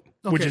garbage plate,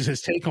 which is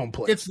his take-home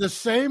plate. It's the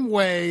same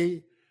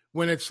way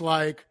when it's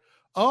like,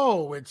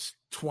 oh, it's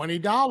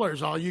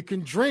 $20, all you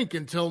can drink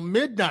until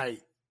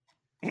midnight.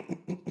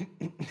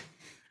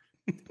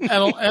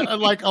 At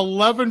like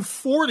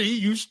 11:40,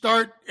 you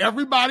start.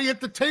 Everybody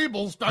at the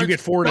table starts. You get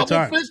 4 at a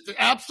time.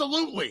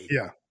 Absolutely.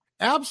 Yeah.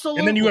 Absolutely.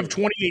 And then you have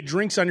 28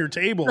 drinks on your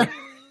table.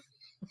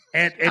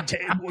 And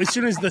as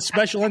soon as the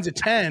special ends at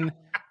 10,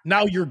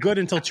 now you're good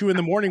until 2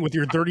 a.m. with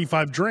your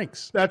 35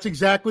 drinks. That's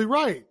exactly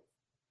right.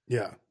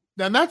 Yeah.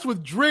 And that's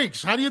with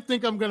drinks. How do you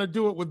think I'm going to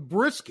do it with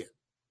brisket?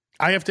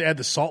 I have to add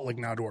the Salt Lake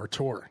now to our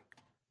tour.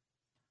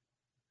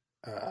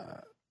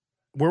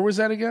 Where was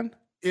that again?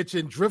 It's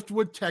in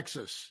Driftwood,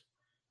 Texas.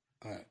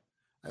 All right.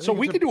 So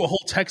we could do a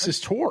whole Texas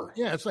tour.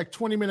 Yeah, it's like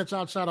 20 minutes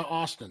outside of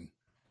Austin.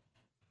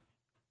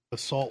 The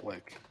Salt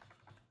Lick.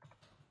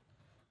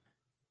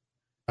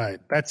 All right,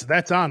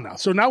 that's on now.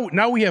 So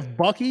now we have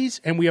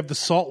Buc-ee's and we have the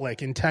Salt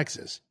Lick in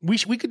Texas. We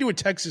could do a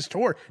Texas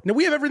tour. Now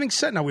we have everything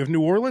set. Now we have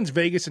New Orleans,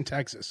 Vegas, and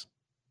Texas.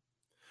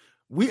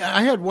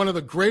 I had one of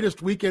the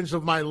greatest weekends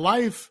of my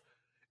life,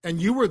 and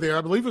you were there.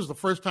 I believe it was the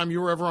first time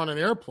you were ever on an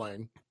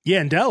airplane.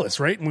 Yeah, in Dallas,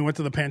 right? And we went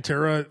to the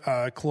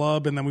Pantera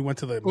Club, and then we went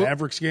to the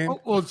Mavericks game.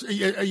 Well,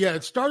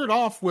 it started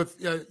off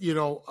with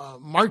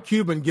Mark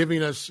Cuban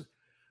giving us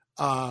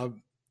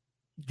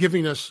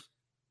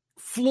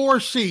floor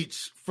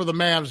seats for the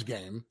Mavs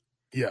game.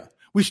 Yeah.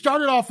 We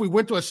started off, we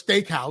went to a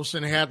steakhouse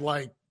and had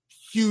like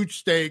huge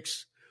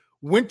steaks,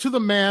 went to the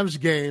Mavs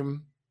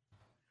game,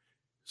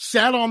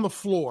 sat on the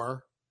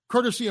floor,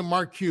 courtesy of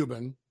Mark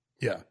Cuban.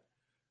 Yeah.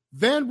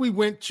 Then we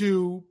went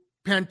to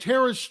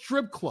Pantera's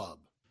Strip Club,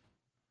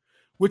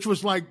 which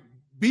was like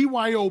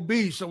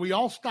BYOB. So we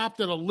all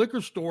stopped at a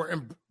liquor store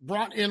and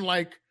brought in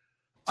like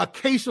a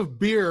case of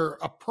beer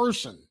a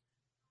person.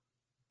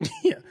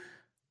 Yeah.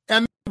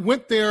 And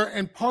went there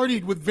and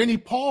partied with Vinnie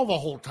Paul the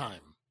whole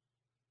time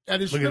at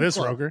his Look strip at this,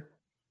 club. Roker.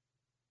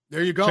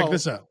 There you go. Check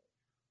this out.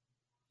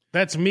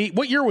 That's me.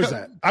 What year was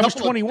that? I was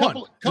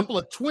 21. Couple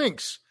of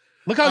twinks.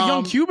 Look how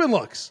young Cuban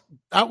looks.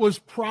 That was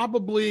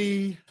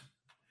probably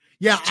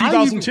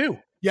 2002.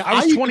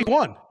 I was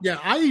 21.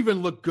 I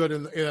even looked good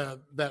in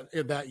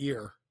that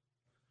year.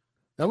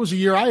 That was a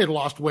year I had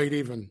lost weight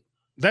even.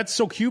 That's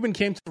so Cuban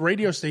came to the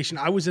radio station.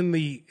 I was in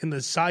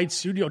the side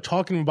studio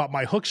talking about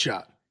my hook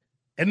shot.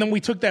 And then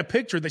we took that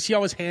picture. See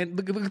how his hand,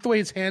 look at the way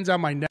his hand's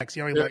on my neck. See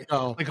how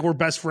like we're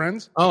best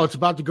friends? Oh, it's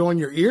about to go in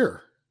your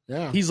ear.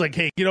 Yeah. He's like,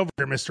 hey, get over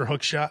here, Mr.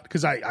 Hookshot.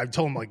 Because I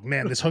told him, like,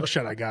 man, this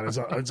hookshot I got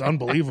it's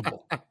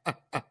unbelievable.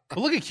 But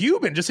look at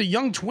Cuban, just a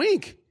young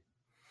twink.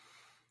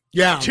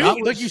 Yeah.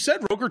 Like you said,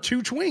 Roker,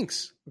 2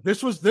 twinks.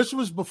 This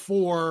was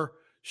before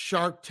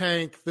Shark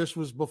Tank. This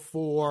was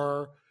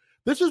before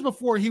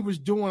he was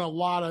doing a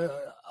lot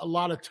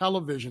of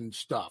television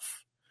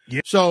stuff.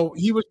 Yeah. So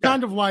he was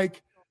kind of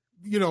like,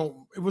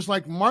 it was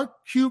like Mark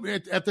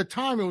Cuban at the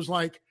time. It was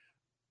like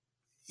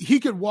he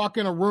could walk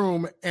in a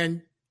room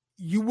and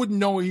you wouldn't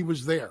know he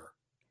was there.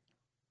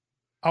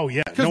 Oh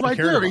yeah, because right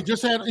there he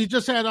just had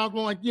on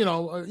like he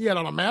had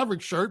on a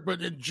Maverick shirt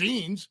but in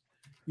jeans.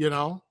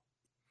 Then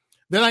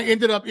I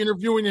ended up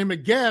interviewing him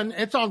again.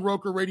 It's on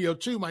Roker Radio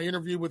too. My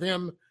interview with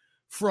him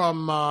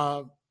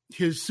from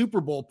his Super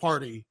Bowl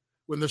party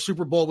when the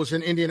Super Bowl was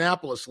in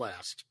Indianapolis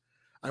last.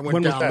 I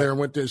went down there and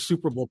went to his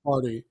Super Bowl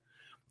party.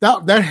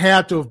 That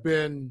had to have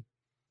been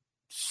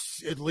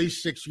at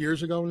least 6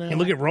 years ago now. And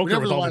look at Roker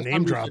with all the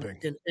name dropping.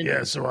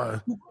 So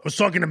I was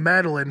talking to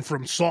Madeline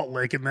from Salt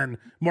Lake, and then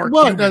Mark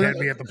Cuban had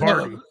me at the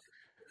party.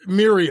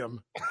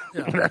 Miriam.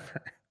 Yeah.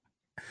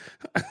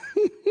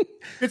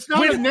 It's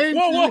not a name.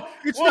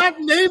 It's not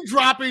name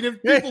dropping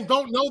if people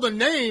don't know the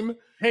name.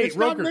 Hey, it's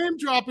Roker. Not name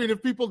dropping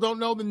if people don't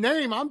know the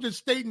name. I'm just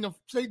stating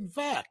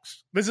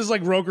facts. This is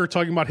like Roker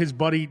talking about his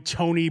buddy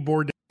Tony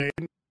Bourdain.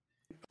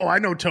 Oh, I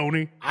know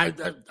Tony. I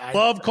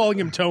love calling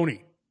him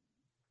Tony.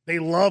 They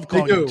love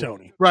calling him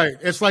Tony. Right.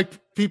 It's like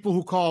people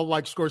who call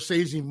like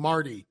Scorsese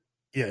Marty.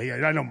 Yeah,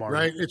 I know Marty.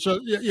 Right. It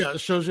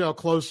shows you how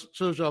close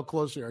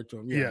you are to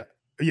him.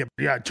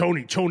 Yeah.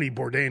 Tony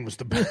Bourdain was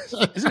the best.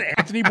 Isn't it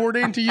Anthony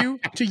Bourdain to you?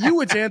 To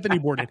you, it's Anthony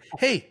Bourdain.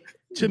 Hey,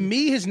 to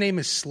me, his name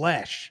is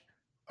Slash.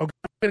 Okay,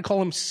 I'm going to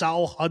call him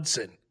Sal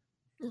Hudson.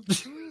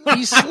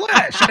 He's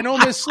Slash. I know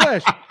him as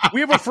Slash.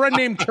 We have a friend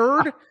named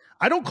Turd.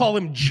 I don't call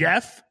him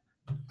Jeff.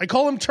 I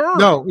call him Turd.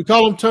 No, we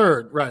call him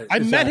Turd. Right. I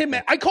met him.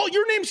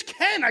 Your name's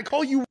Ken. I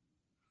call you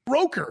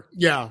Roker.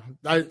 Yeah.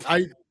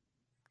 I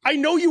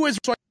know you as,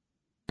 so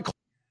I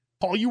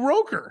call you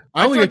Roker.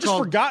 I just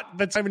forgot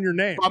that's even your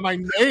name. By my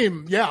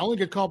name. Yeah. I only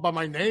get called by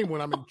my name when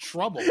I'm in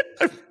trouble.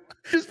 I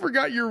just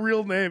forgot your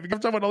real name. I'm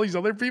talking about all these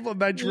other people,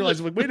 and I just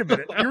realized, like, wait a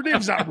minute. Your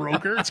name's not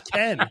Roker. It's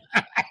Ken.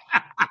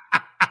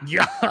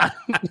 Yeah.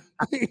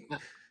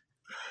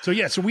 So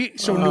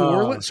New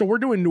Orleans. So we're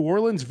doing New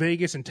Orleans,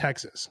 Vegas, and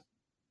Texas.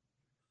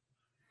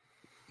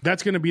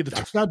 That's going to be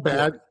That's not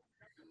bad.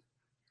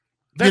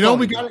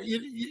 We got.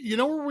 You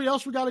know where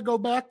else we got to go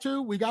back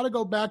to? We got to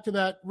go back to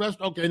that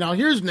rest. Okay, now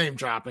here's name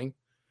dropping.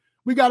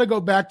 We got to go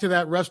back to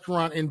that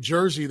restaurant in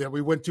Jersey that we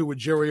went to with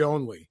Jerry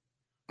Only.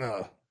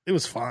 It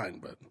was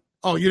fine, but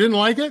you didn't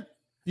like it?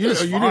 You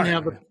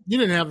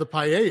didn't have the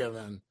paella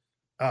then.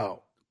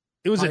 Oh,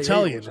 it was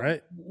Italian,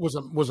 right?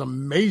 Was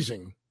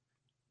amazing.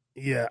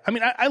 Yeah, I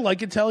mean, I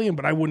like Italian,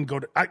 but I wouldn't go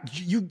to.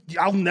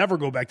 I'll never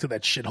go back to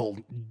that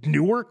shithole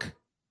Newark.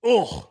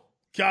 Oh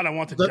God, I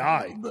want to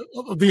die.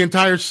 The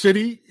entire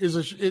city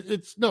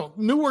is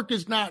Newark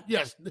is not.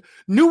 Yes,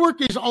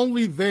 Newark is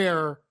only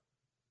there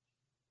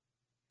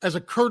as a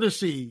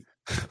courtesy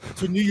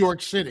to New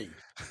York City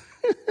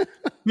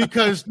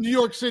because New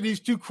York City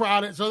is too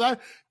crowded.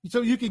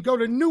 So you can go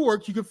to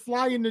Newark, you can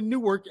fly into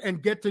Newark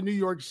and get to New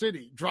York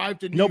City. Drive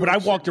to New York. No, but I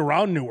walked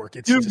around Newark.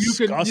 It's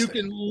disgusting. You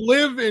can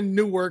live in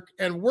Newark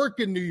and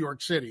work in New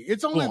York City.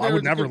 It's only there. I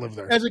would never live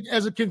there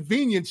as a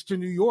convenience to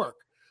New York.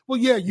 Well,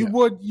 yeah, you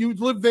would.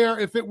 You'd live there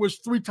if it was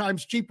 3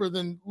 times cheaper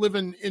than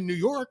living in New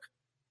York.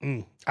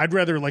 I'd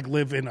rather like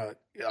live in a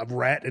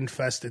rat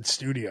infested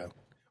studio.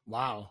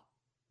 Wow.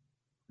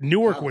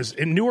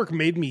 Newark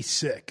made me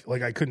sick.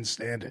 Like I couldn't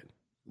stand it.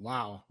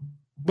 Wow.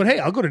 But hey,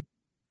 I'll go to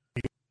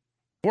New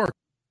York.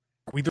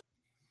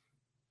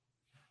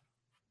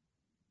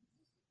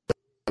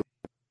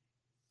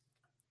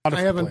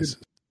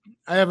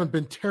 I haven't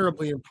been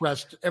terribly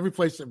impressed. Every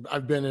place that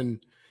I've been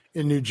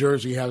in New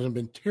Jersey hasn't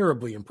been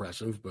terribly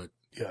impressive, but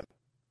yeah.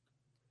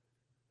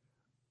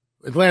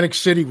 Atlantic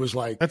City was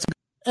like, that's a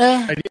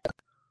good idea.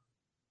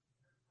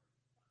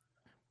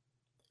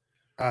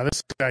 This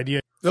is a good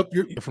idea. Nope,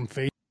 you're from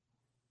Facebook.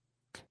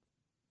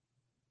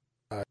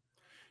 I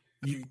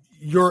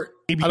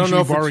don't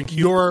know if it's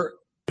your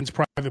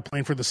private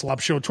plane for the SLOB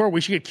show tour. We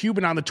should get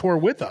Cuban on the tour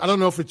with us. I don't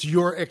know if it's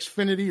your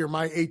Xfinity or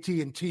my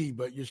AT&T,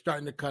 but you're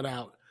starting to cut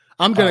out.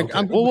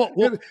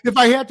 If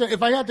I had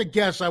to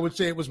guess, I would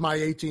say it was my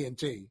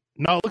AT&T.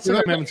 No, it looks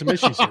like I'm having some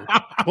issues here.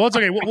 Well, it's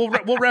okay.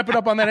 We'll wrap it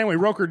up on that anyway.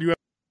 Roker, do you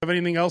have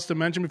anything else to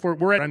mention before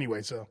we're at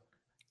anyway? So,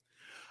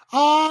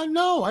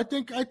 no, I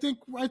think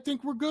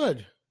we're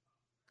good.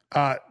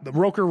 The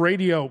Roker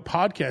Radio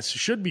podcast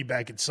should be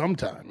back at some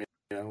time.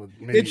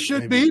 It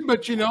should be,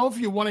 but if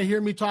you want to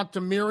hear me talk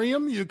to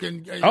Miriam, you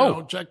can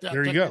check that.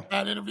 There you go.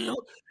 That interview.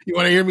 You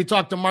want to hear me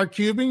talk to Mark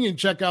Cuban, you can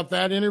check out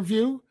that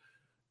interview.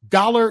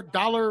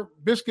 Dollar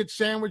biscuit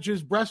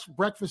sandwiches,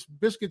 breakfast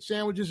biscuit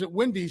sandwiches at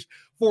Wendy's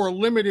for a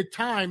limited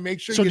time. Make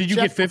sure did you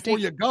check get 50 before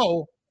you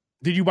go.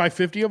 Did you buy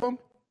 50 of them?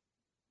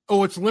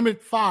 Oh, it's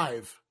limit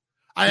 5.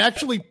 I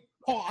actually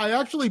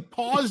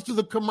paused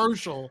the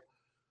commercial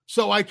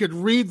so I could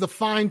read the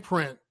fine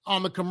print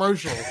on the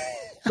commercial,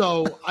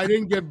 so I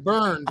didn't get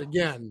burned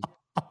again.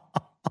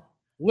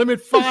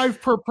 Limit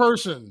 5 per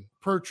person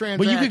per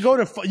transaction.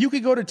 But you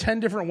could go to 10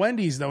 different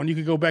Wendy's though, and you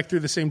could go back through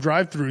the same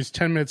drive-throughs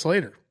 10 minutes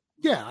later.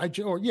 Yeah,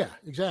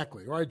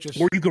 exactly. Or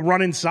you could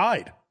run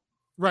inside.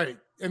 Right,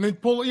 and then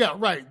pull. Yeah,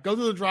 right. Go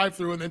to the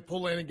drive-through and then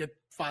pull in and get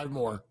 5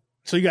 more.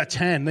 So you got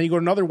 10. Then you go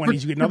to another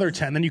Wendy's, you get another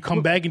 10. Then you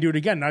come back and do it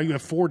again. Now you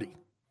have 40.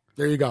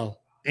 There you go.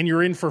 And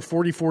you're in for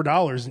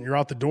 $44, and you're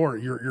out the door.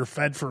 You're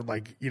fed for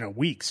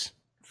weeks.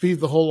 Feed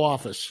the whole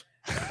office.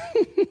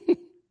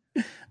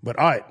 But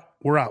all right,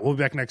 we're out. We'll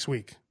be back next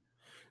week.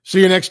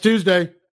 See you next Tuesday.